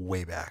two go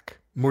way back.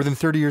 More than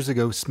 30 years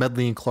ago,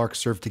 Smedley and Clark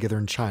served together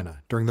in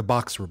China during the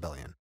Boxer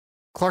Rebellion.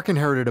 Clark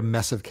inherited a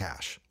mess of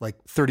cash,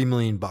 like $30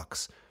 million,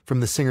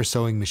 from the Singer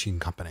Sewing Machine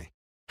Company.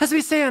 As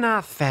we say in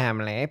our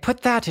family,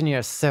 put that in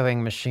your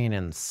sewing machine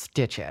and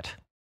stitch it.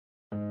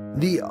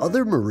 The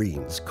other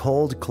Marines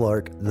called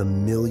Clark the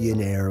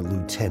Millionaire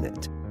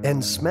Lieutenant,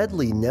 and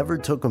Smedley never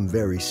took him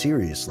very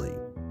seriously.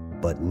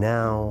 But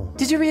now...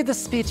 Did you read the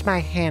speech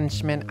my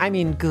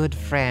good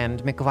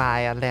friend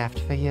McGuire left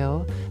for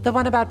you? The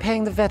one about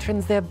paying the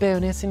veterans their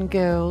bonus in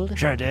gold?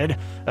 Sure did.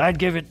 I'd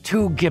give it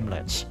 2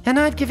 giblets. And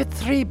I'd give it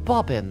 3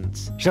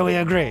 bobbins. So we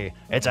agree.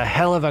 It's a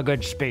hell of a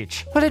good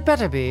speech. Well, it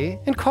better be.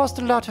 It cost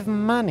a lot of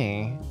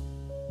money.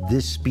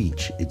 This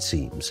speech, it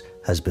seems,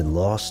 has been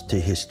lost to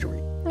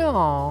history.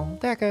 Oh,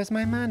 there goes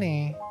my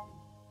money.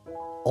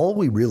 All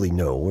we really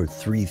know are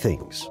 3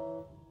 things.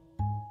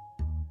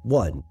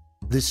 1.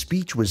 The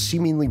speech was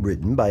seemingly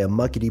written by a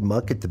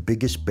muckety-muck at the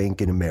biggest bank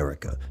in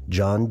America,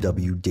 John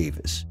W.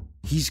 Davis.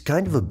 He's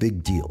kind of a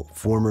big deal.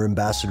 Former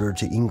ambassador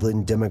to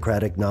England,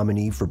 Democratic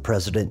nominee for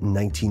president in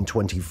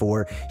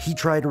 1924. He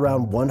tried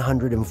around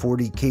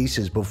 140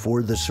 cases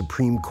before the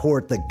Supreme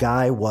Court. The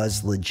guy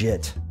was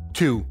legit.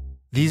 2.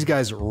 These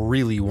guys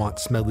really want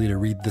Smedley to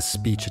read this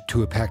speech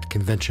to a packed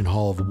convention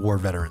hall of war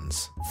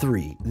veterans.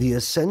 3. The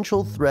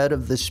essential thread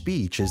of the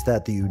speech is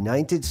that the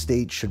United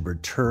States should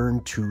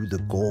return to the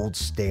gold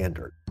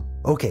standard.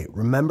 Okay,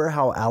 remember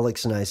how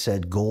Alex and I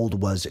said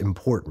gold was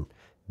important?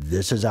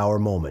 This is our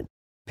moment.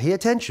 Pay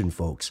attention,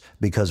 folks,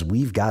 because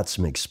we've got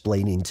some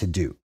explaining to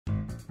do.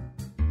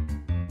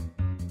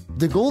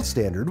 The gold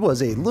standard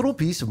was a little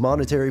piece of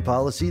monetary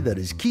policy that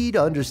is key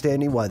to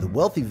understanding why the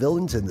wealthy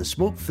villains in the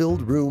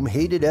smoke-filled room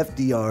hated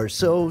FDR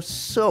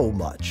so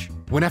much.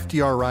 When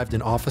FDR arrived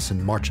in office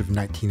in March of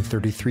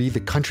 1933, the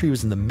country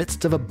was in the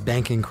midst of a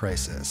banking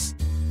crisis.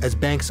 As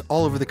banks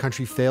all over the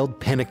country failed,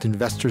 panicked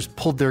investors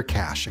pulled their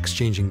cash,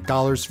 exchanging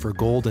dollars for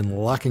gold and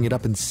locking it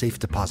up in safe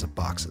deposit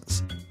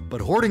boxes. But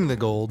hoarding the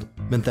gold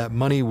meant that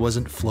money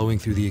wasn't flowing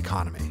through the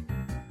economy.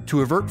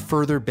 To avert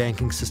further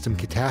banking system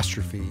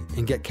catastrophe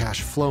and get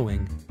cash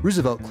flowing,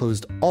 Roosevelt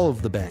closed all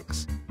of the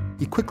banks.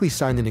 He quickly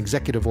signed an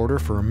executive order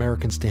for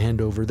Americans to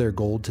hand over their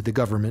gold to the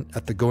government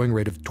at the going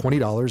rate of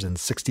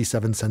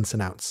 $20.67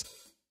 an ounce.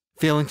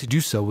 Failing to do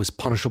so was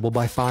punishable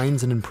by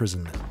fines and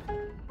imprisonment.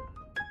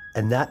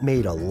 And that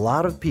made a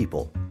lot of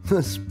people,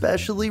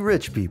 especially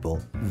rich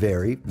people,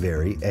 very,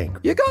 very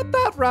angry. You got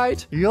that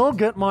right. You'll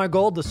get my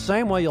gold the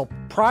same way you'll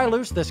pry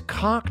loose this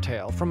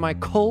cocktail from my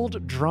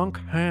cold, drunk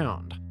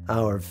hand.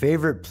 Our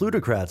favorite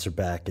plutocrats are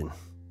back, and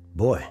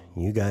boy,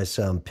 you guys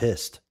sound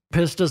pissed.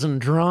 Pissed isn't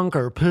drunk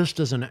or pissed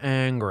isn't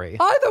angry.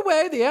 Either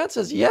way, the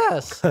answer's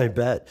yes. I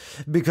bet.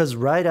 Because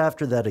right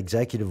after that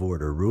executive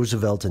order,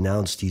 Roosevelt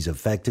announced he's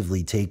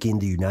effectively taking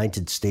the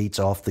United States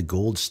off the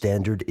gold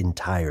standard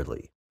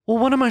entirely. Well,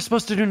 what am I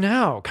supposed to do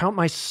now? Count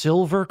my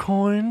silver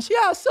coins?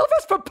 Yeah,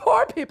 silver's for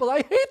poor people. I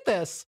hate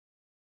this.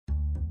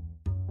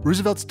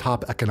 Roosevelt's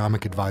top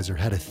economic advisor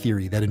had a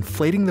theory that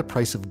inflating the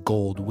price of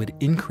gold would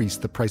increase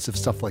the price of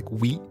stuff like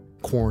wheat,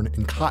 corn,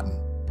 and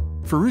cotton.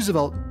 For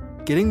Roosevelt,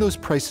 getting those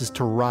prices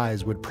to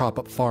rise would prop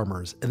up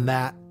farmers, and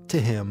that, to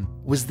him,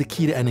 was the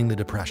key to ending the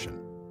Depression.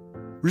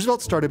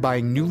 Roosevelt started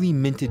buying newly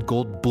minted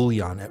gold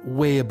bullion at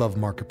way above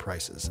market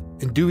prices,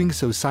 and doing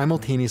so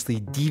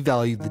simultaneously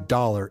devalued the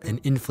dollar and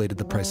inflated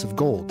the price of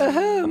gold.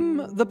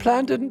 The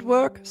plan didn't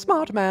work.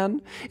 Smart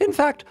man. In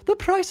fact, the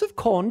price of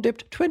corn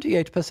dipped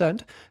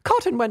 28%,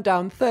 cotton went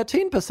down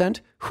 13%,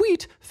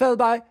 wheat fell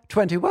by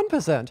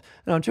 21%.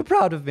 Aren't you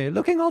proud of me,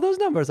 looking all those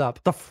numbers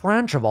up? The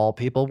French, of all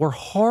people, were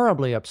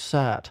horribly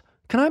upset.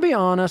 Can I be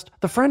honest?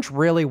 The French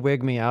really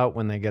wig me out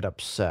when they get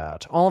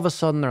upset. All of a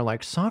sudden, they're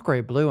like,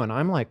 sacre bleu, and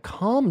I'm like,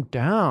 calm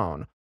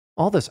down.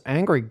 All this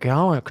angry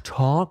Gallic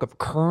talk of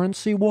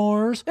currency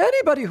wars.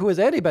 Anybody who is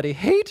anybody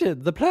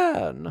hated the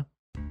plan.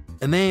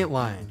 And they ain't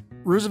lying.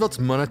 Roosevelt's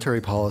monetary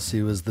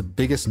policy was the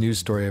biggest news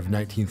story of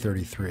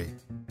 1933.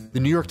 The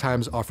New York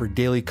Times offered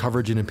daily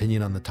coverage and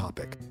opinion on the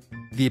topic.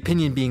 The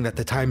opinion being that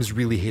the Times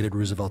really hated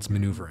Roosevelt's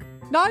maneuvering.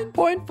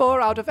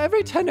 9.4 out of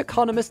every 10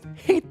 economists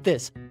hate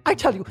this. I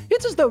tell you,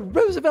 it's as though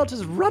Roosevelt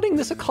is running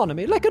this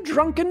economy like a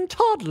drunken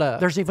toddler.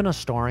 There's even a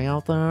story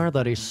out there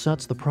that he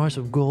sets the price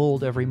of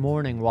gold every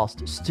morning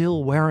whilst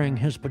still wearing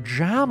his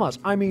pajamas.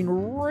 I mean,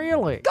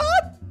 really?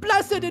 God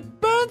blessed,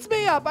 it burns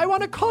me up. I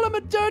want to call him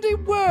a dirty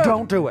word.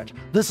 Don't do it.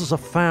 This is a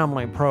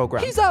family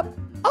program. He's a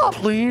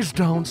Please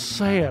don't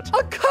say it.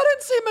 a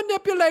currency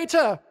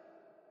manipulator.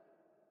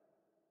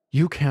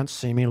 You can't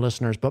see me,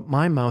 listeners, but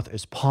my mouth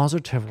is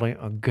positively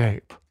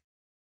agape.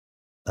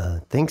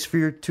 Thanks for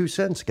your 2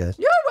 cents, guys.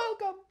 You're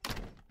welcome.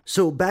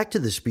 So back to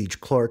the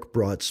speech Clark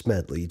brought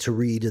Smedley to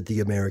read at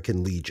the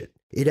American Legion.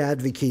 It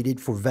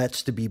advocated for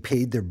vets to be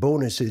paid their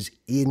bonuses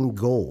in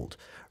gold.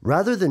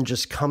 Rather than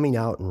just coming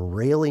out and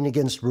railing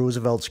against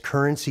Roosevelt's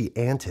currency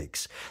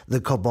antics,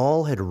 the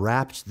cabal had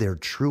wrapped their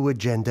true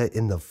agenda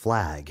in the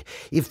flag.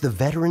 If the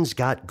veterans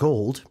got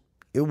gold,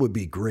 it would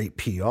be great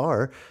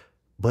PR,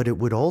 but it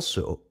would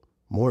also,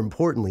 more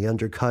importantly,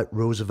 undercut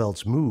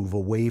Roosevelt's move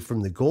away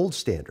from the gold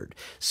standard.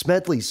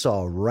 Smedley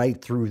saw right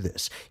through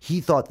this. He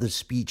thought the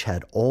speech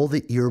had all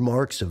the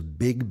earmarks of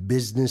big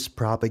business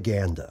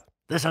propaganda.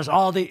 This has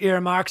all the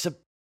earmarks of...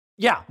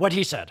 Yeah, what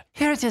he said.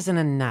 Here it is in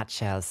a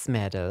nutshell,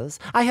 Smeddles.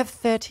 I have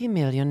 $30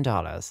 million.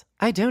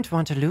 I don't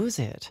want to lose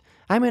it.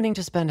 I'm willing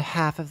to spend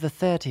half of the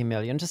 $30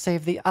 million to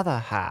save the other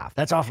half.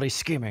 That's awfully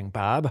scheming,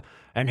 Bob.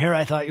 And here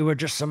I thought you were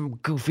just some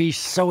goofy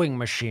sewing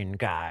machine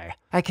guy.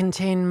 I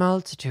contain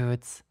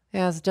multitudes,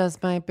 as does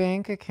my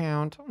bank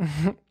account.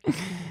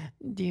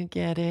 Do you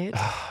get it?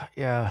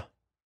 Yeah.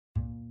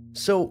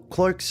 So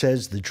Clark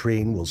says the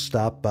train will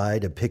stop by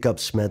to pick up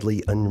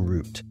Smedley en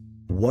route.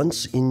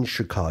 Once in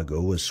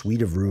Chicago, a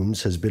suite of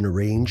rooms has been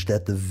arranged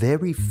at the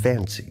very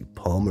fancy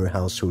Palmer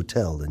House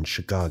Hotel in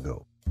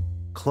Chicago.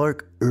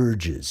 Clark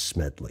urges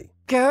Smedley.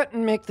 Go out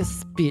and make the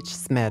speech,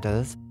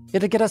 Smeddles.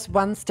 It'll get us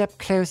one step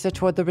closer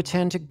toward the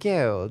return to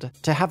gold,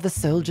 to have the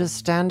soldiers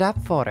stand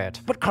up for it.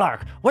 But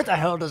Clark, what the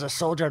hell does a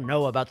soldier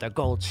know about the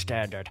gold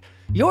standard?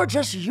 You're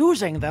just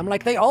using them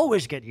like they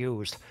always get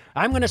used.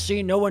 I'm gonna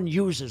see no one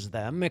uses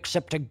them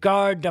except to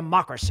guard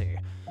democracy.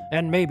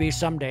 And maybe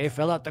someday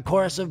fill out the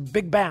chorus of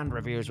big band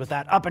reviews with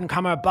that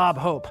up-and-comer Bob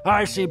Hope.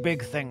 I see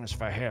big things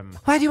for him.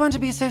 Why do you want to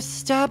be so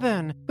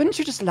stubborn? Wouldn't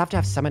you just love to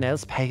have someone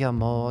else pay your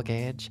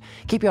mortgage?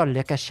 Keep your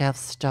liquor shelf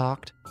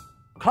stocked?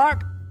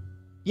 Clark?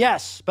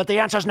 Yes, but the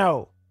answer's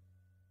no.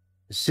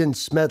 Since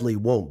Smedley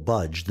won't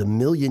budge, the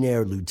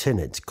millionaire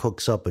lieutenant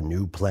cooks up a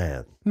new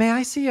plan. May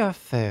I see your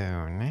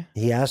phone?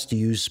 He asked to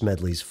use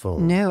Smedley's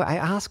phone. No, I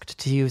asked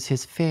to use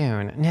his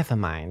phone. Never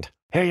mind.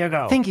 Here you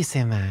go. Thank you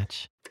so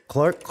much.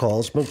 Clark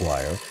calls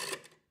McGuire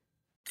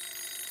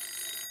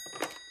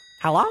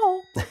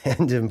Hello?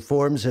 and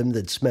informs him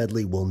that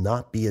Smedley will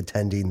not be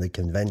attending the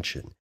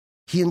convention.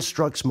 He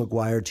instructs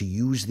McGuire to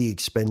use the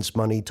expense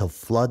money to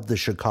flood the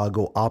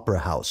Chicago Opera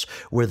House,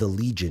 where the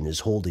Legion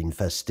is holding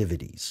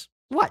festivities.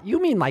 What,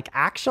 you mean like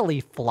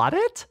actually flood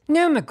it?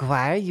 No,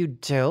 McGuire, you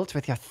dolt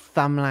with your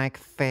thumb-like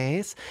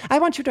face. I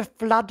want you to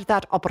flood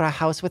that opera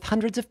house with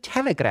hundreds of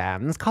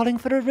telegrams calling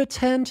for a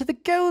return to the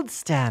gold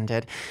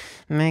standard.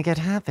 Make it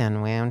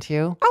happen, won't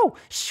you? Oh,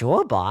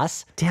 sure,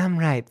 boss. Damn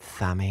right,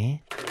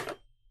 Thummy.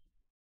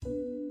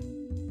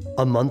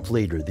 A month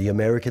later, the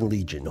American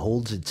Legion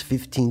holds its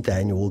 15th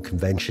annual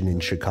convention in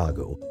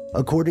Chicago.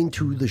 According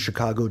to the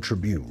Chicago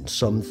Tribune,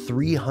 some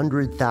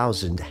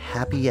 300,000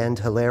 happy and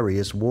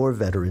hilarious war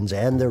veterans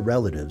and their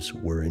relatives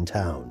were in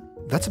town.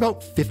 That's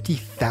about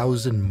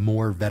 50,000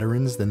 more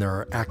veterans than there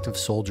are active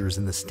soldiers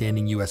in the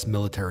standing U.S.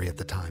 military at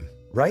the time.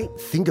 Right?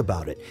 Think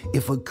about it.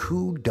 If a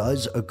coup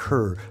does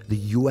occur, the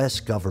U.S.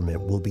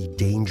 government will be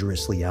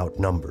dangerously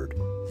outnumbered.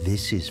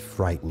 This is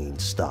frightening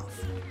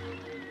stuff.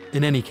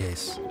 In any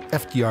case,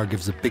 FDR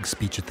gives a big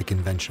speech at the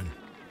convention.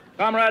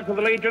 Comrades of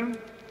the Legion,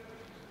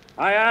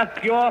 I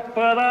ask your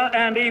further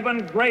and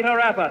even greater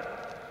effort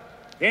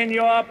in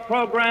your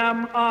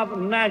program of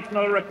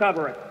national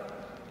recovery.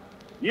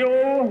 You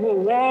who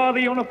wore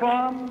the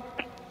uniform,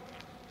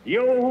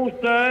 you who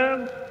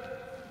served,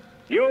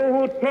 you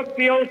who took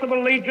the oath of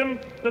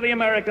allegiance to the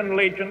American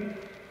Legion,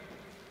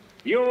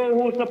 you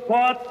who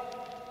support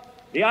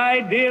the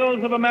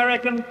ideals of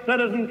American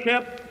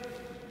citizenship,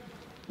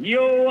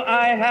 you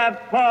I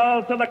have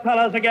called to the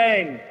colors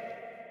again.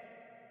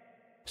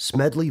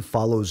 Smedley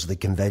follows the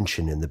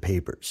convention in the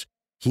papers.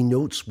 He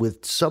notes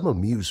with some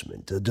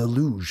amusement a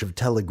deluge of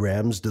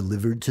telegrams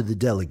delivered to the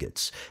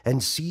delegates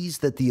and sees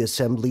that the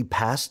assembly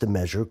passed a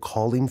measure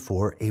calling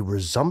for a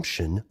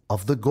resumption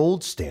of the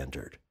gold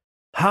standard.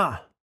 Huh.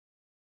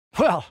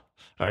 Well,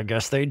 I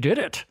guess they did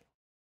it.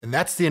 And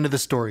that's the end of the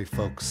story,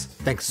 folks.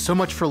 Thanks so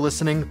much for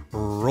listening.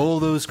 Roll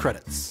those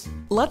credits.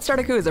 Let's Start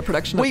a Coup is a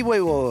production of...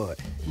 Wait.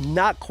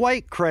 Not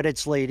quite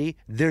credits, lady.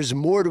 There's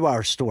more to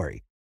our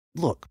story.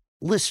 Look,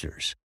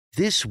 listeners,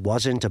 this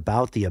wasn't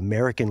about the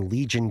American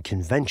Legion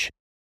convention.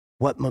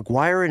 What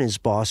McGuire and his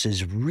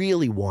bosses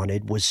really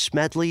wanted was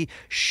Smedley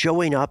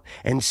showing up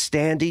and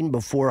standing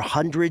before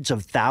hundreds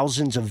of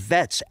thousands of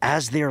vets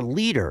as their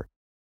leader.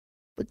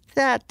 But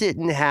that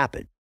didn't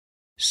happen.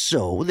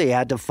 So they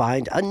had to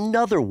find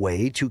another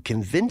way to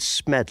convince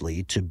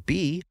Smedley to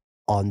be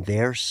on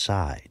their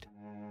side.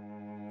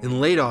 In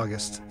late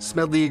August,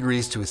 Smedley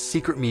agrees to a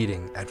secret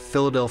meeting at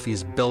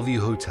Philadelphia's Bellevue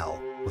Hotel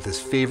with his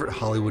favorite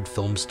Hollywood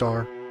film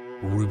star,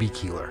 Ruby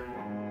Keeler.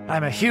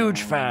 I'm a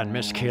huge fan,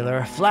 Miss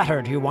Keeler.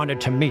 Flattered you wanted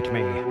to meet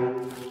me.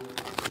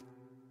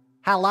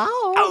 Hello?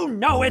 Oh,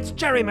 no, it's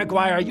Jerry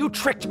Maguire. You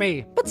tricked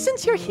me. But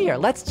since you're here,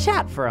 let's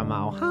chat for a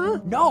mo, huh?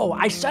 No,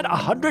 I said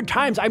 100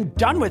 times I'm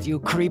done with you,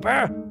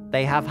 creeper.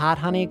 They have hot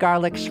honey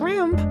garlic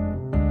shrimp.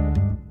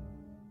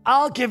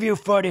 I'll give you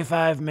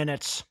 45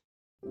 minutes.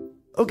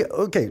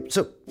 Okay,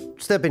 so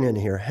stepping in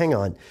here, hang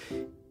on.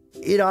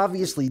 It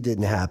obviously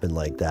didn't happen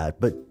like that,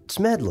 but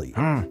Smedley,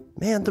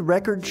 man, the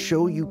records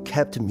show you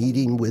kept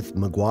meeting with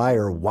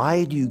Maguire.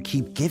 Why do you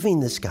keep giving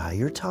this guy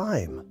your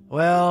time?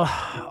 Well,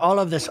 all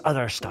of this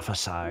other stuff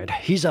aside,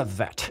 he's a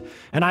vet,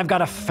 and I've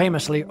got a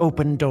famously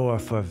open door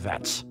for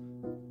vets.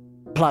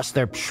 Plus,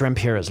 their shrimp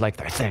here is like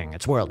their thing.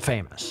 It's world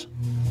famous.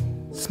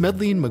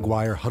 Smedley and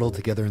Maguire huddle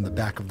together in the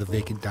back of the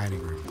vacant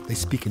dining room. They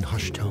speak in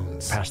hushed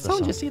tones. Pass this So, on.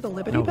 did you see the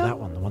Liberty No, Bell? that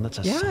one, the one that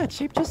says... Yeah, it's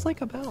shaped just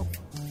like a bell.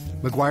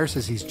 Maguire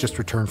says he's just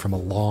returned from a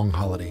long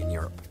holiday in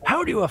Europe.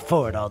 How do you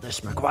afford all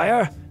this,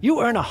 Maguire?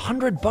 You earn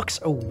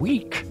 $100 a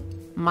week.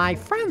 My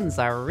friends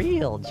are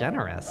real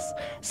generous.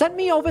 Sent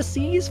me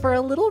overseas for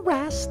a little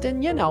rest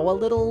and, a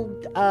little,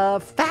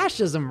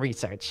 fascism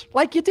research,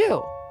 like you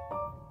do.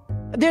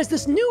 There's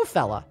this new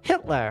fella,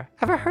 Hitler.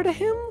 Ever heard of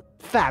him?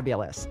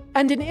 Fabulous.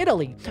 And in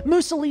Italy,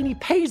 Mussolini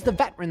pays the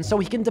veterans so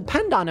he can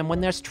depend on him when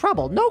there's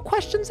trouble. No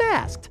questions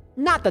asked.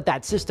 Not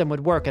that system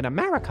would work in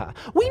America.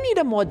 We need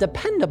a more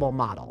dependable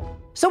model.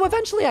 So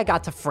eventually I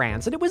got to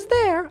France, and it was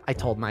there, I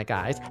told my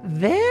guys,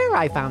 there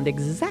I found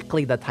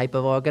exactly the type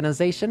of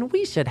organization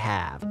we should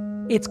have.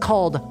 It's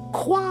called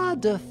Croix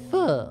de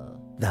Feu.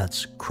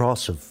 That's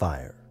Cross of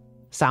Fire.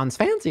 Sounds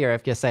fancier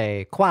if you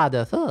say Croix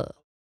de Feu.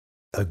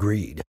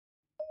 Agreed.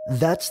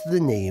 That's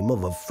the name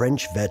of a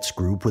French vets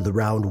group with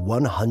around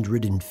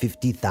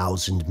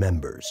 150,000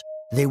 members.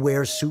 They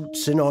wear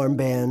suits and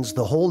armbands,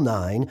 the whole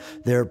nine.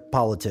 Their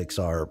politics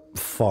are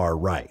far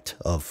right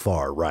of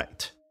far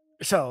right.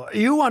 So,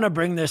 you want to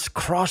bring this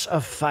Cross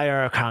of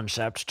Fire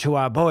concept to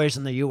our boys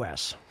in the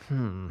U.S.?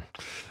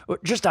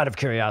 Just out of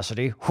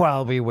curiosity,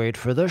 while we wait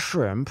for the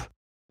shrimp,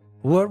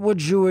 what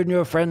would you and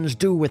your friends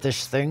do with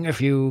this thing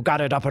if you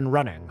got it up and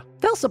running?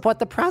 They'll support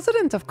the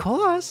president, of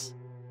course.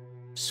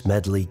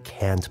 Smedley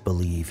can't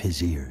believe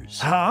his ears.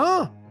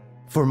 Huh?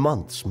 For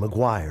months,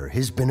 Maguire,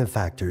 his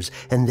benefactors,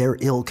 and their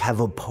ilk have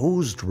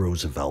opposed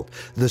Roosevelt,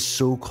 the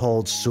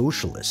so-called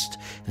socialist.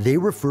 They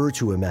refer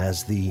to him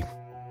as the,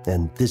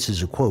 and this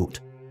is a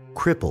quote,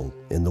 cripple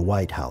in the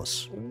White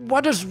House.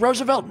 What does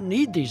Roosevelt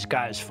need these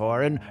guys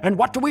for, and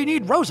what do we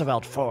need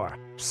Roosevelt for?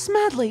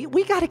 Smedley,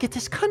 we gotta get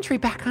this country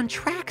back on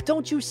track,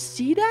 don't you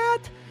see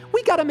that?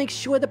 We gotta make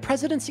sure the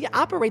presidency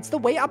operates the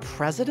way a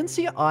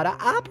presidency ought to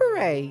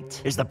operate.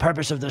 Is the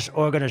purpose of this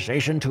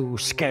organization to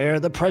scare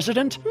the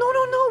president?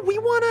 No, we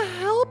wanna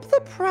help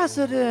the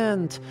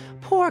president.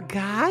 Poor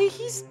guy,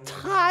 he's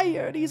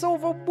tired, he's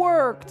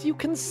overworked. You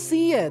can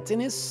see it in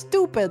his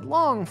stupid,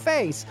 long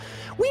face.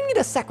 We need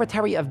a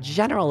Secretary of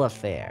General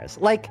Affairs,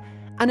 like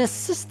an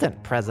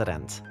assistant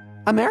president.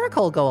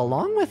 America will go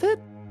along with it.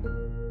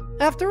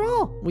 After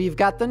all, we've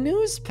got the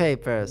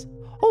newspapers.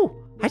 Oh,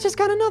 I just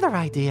got another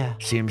idea.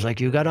 Seems like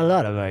you got a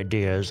lot of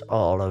ideas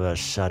all of a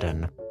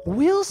sudden.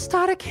 We'll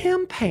start a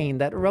campaign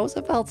that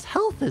Roosevelt's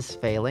health is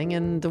failing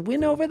and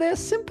win over their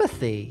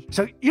sympathy.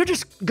 So you're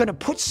just gonna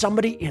put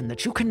somebody in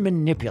that you can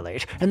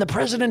manipulate, and the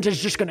president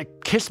is just gonna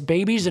kiss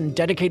babies and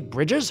dedicate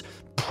bridges?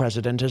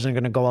 President isn't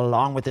gonna go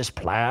along with this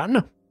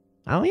plan.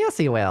 Oh, yes,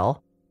 he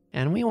will.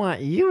 And we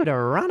want you to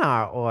run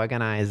our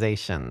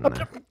organization.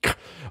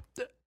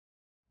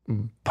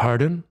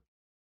 Pardon?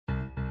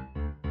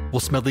 Will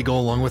Smedley go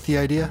along with the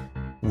idea?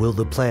 Will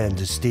the plan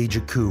to stage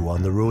a coup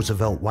on the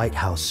Roosevelt White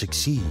House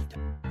succeed?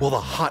 Will the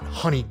hot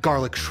honey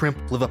garlic shrimp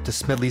live up to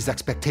Smedley's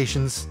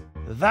expectations?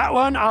 That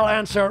one I'll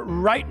answer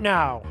right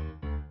now.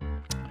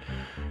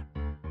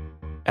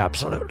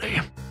 Absolutely.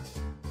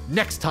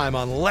 Next time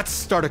on Let's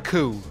Start a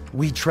Coup.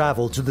 We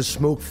travel to the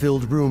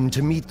smoke-filled room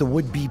to meet the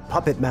would-be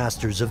puppet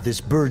masters of this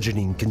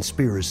burgeoning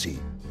conspiracy.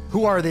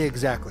 Who are they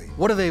exactly?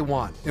 What do they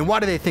want? And why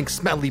do they think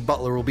Smedley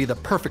Butler will be the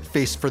perfect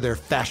face for their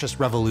fascist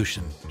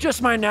revolution?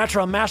 Just my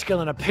natural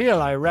masculine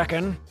appeal, I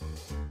reckon.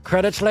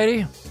 Credits,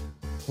 lady?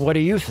 What do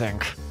you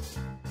think?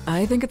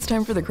 I think it's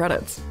time for the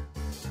credits.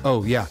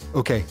 Oh, yeah.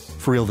 Okay.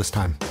 For real this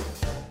time.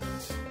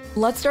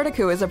 Let's Start a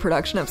Coup is a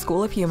production of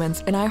School of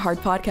Humans and iHeart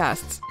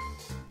Podcasts.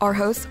 Our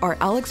hosts are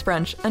Alex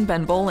French and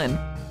Ben Bolin.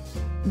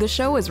 The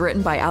show is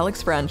written by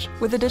Alex French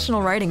with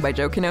additional writing by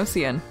Joe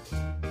Canosian.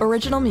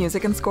 Original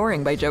music and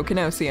scoring by Joe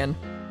Canosian.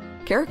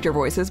 Character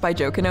voices by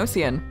Joe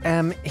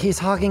Canosian. He's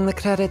hogging the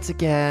credits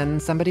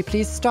again. Somebody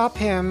please stop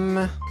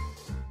him.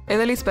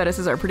 Edelis Perez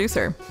is our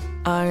producer.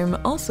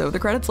 I'm also the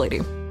credits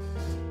lady.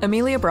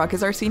 Amelia Brock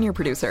is our senior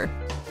producer.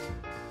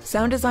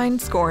 Sound design,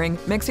 scoring,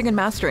 mixing, and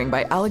mastering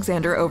by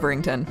Alexander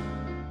Overington.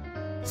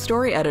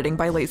 Story editing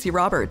by Lacey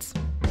Roberts.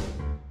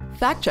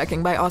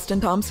 Fact-checking by Austin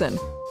Thompson.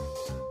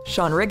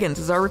 Sean Riggins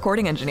is our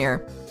recording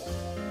engineer.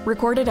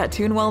 Recorded at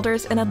Tune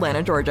Welders in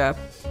Atlanta, Georgia.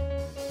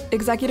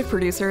 Executive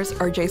producers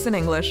are Jason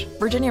English,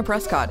 Virginia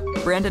Prescott,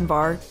 Brandon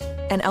Barr,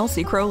 and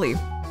Elsie Crowley.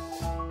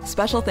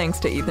 Special thanks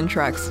to Ethan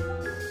Trex.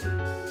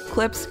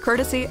 clips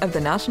courtesy of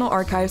the National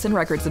Archives and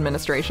Records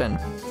Administration.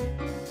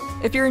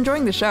 If you're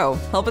enjoying the show,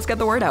 help us get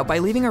the word out by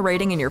leaving a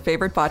rating in your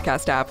favorite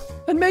podcast app.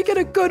 And make it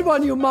a good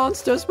one, you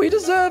monsters. We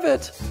deserve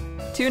it.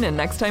 Tune in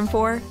next time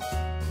for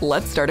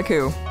Let's Start a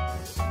Coup.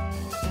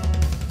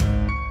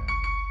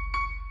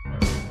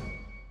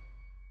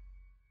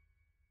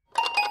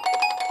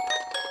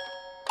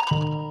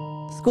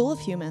 School of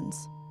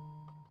Humans.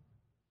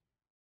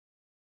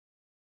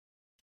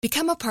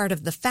 Become a part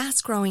of the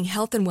fast-growing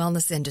health and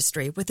wellness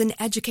industry with an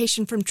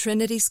education from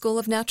Trinity School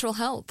of Natural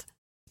Health.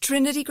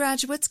 Trinity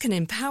graduates can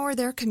empower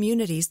their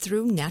communities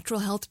through natural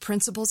health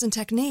principles and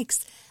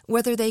techniques,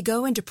 whether they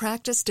go into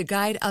practice to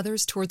guide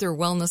others toward their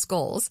wellness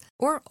goals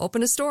or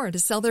open a store to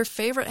sell their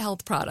favorite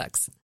health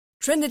products.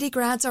 Trinity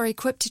grads are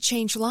equipped to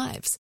change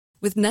lives.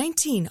 With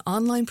 19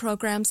 online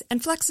programs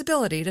and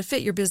flexibility to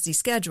fit your busy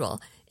schedule,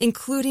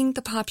 including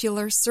the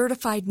popular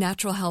Certified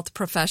Natural Health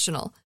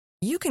Professional,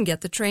 you can get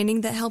the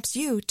training that helps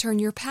you turn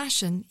your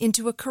passion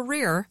into a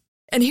career.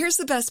 And here's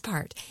the best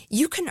part.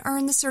 You can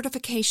earn the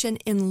certification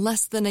in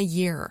less than a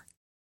year.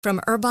 From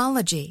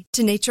herbology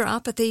to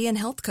naturopathy and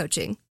health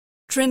coaching,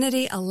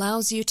 Trinity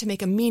allows you to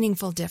make a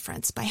meaningful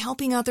difference by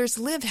helping others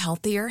live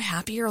healthier,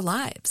 happier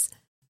lives.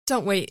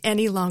 Don't wait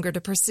any longer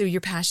to pursue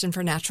your passion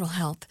for natural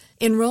health.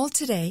 Enroll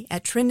today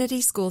at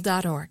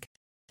trinityschool.org.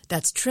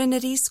 That's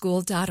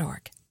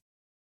trinityschool.org.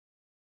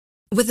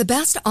 With the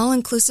best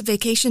all-inclusive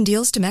vacation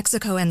deals to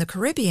Mexico and the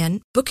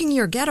Caribbean, booking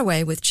your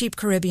getaway with Cheap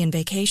Caribbean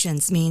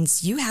Vacations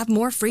means you have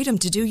more freedom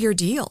to do your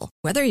deal.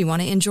 Whether you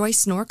want to enjoy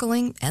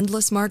snorkeling,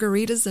 endless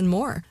margaritas, and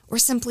more, or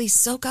simply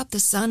soak up the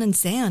sun and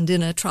sand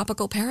in a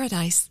tropical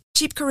paradise,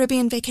 Cheap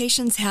Caribbean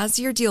Vacations has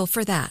your deal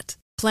for that.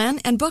 Plan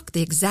and book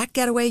the exact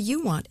getaway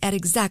you want at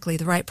exactly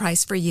the right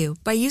price for you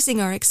by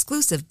using our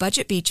exclusive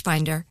Budget Beach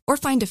Finder, or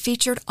find a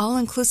featured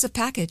all-inclusive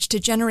package to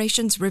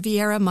Generations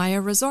Riviera Maya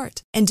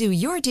Resort and do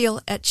your deal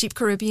at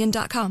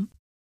cheapcaribbean.com.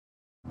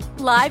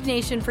 Live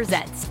Nation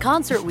presents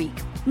Concert Week.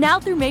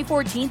 Now through May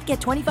 14th, get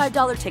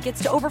 $25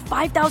 tickets to over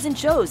 5,000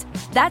 shows.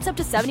 That's up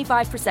to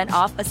 75%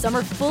 off a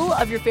summer full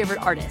of your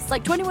favorite artists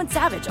like 21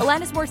 Savage,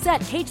 Alanis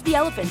Morissette, Cage the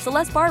Elephant,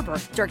 Celeste Barber,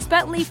 Dierks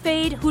Bentley,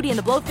 Fade, Hootie and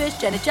the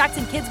Blowfish, Janet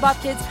Jackson, Kidz Bop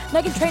Kids,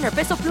 Meghan Trainor,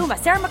 Peso Pluma,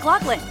 Sarah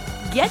McLachlan.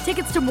 Get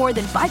tickets to more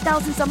than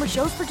 5,000 summer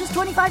shows for just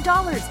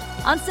 $25.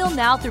 Until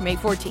now through May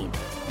 14th.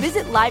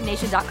 Visit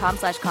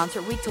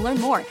LiveNation.com/Concert Week to learn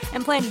more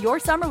and plan your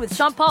summer with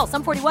Sean Paul,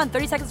 Sum 41,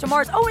 30 Seconds to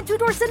Mars, and Two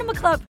Door Cinema Club.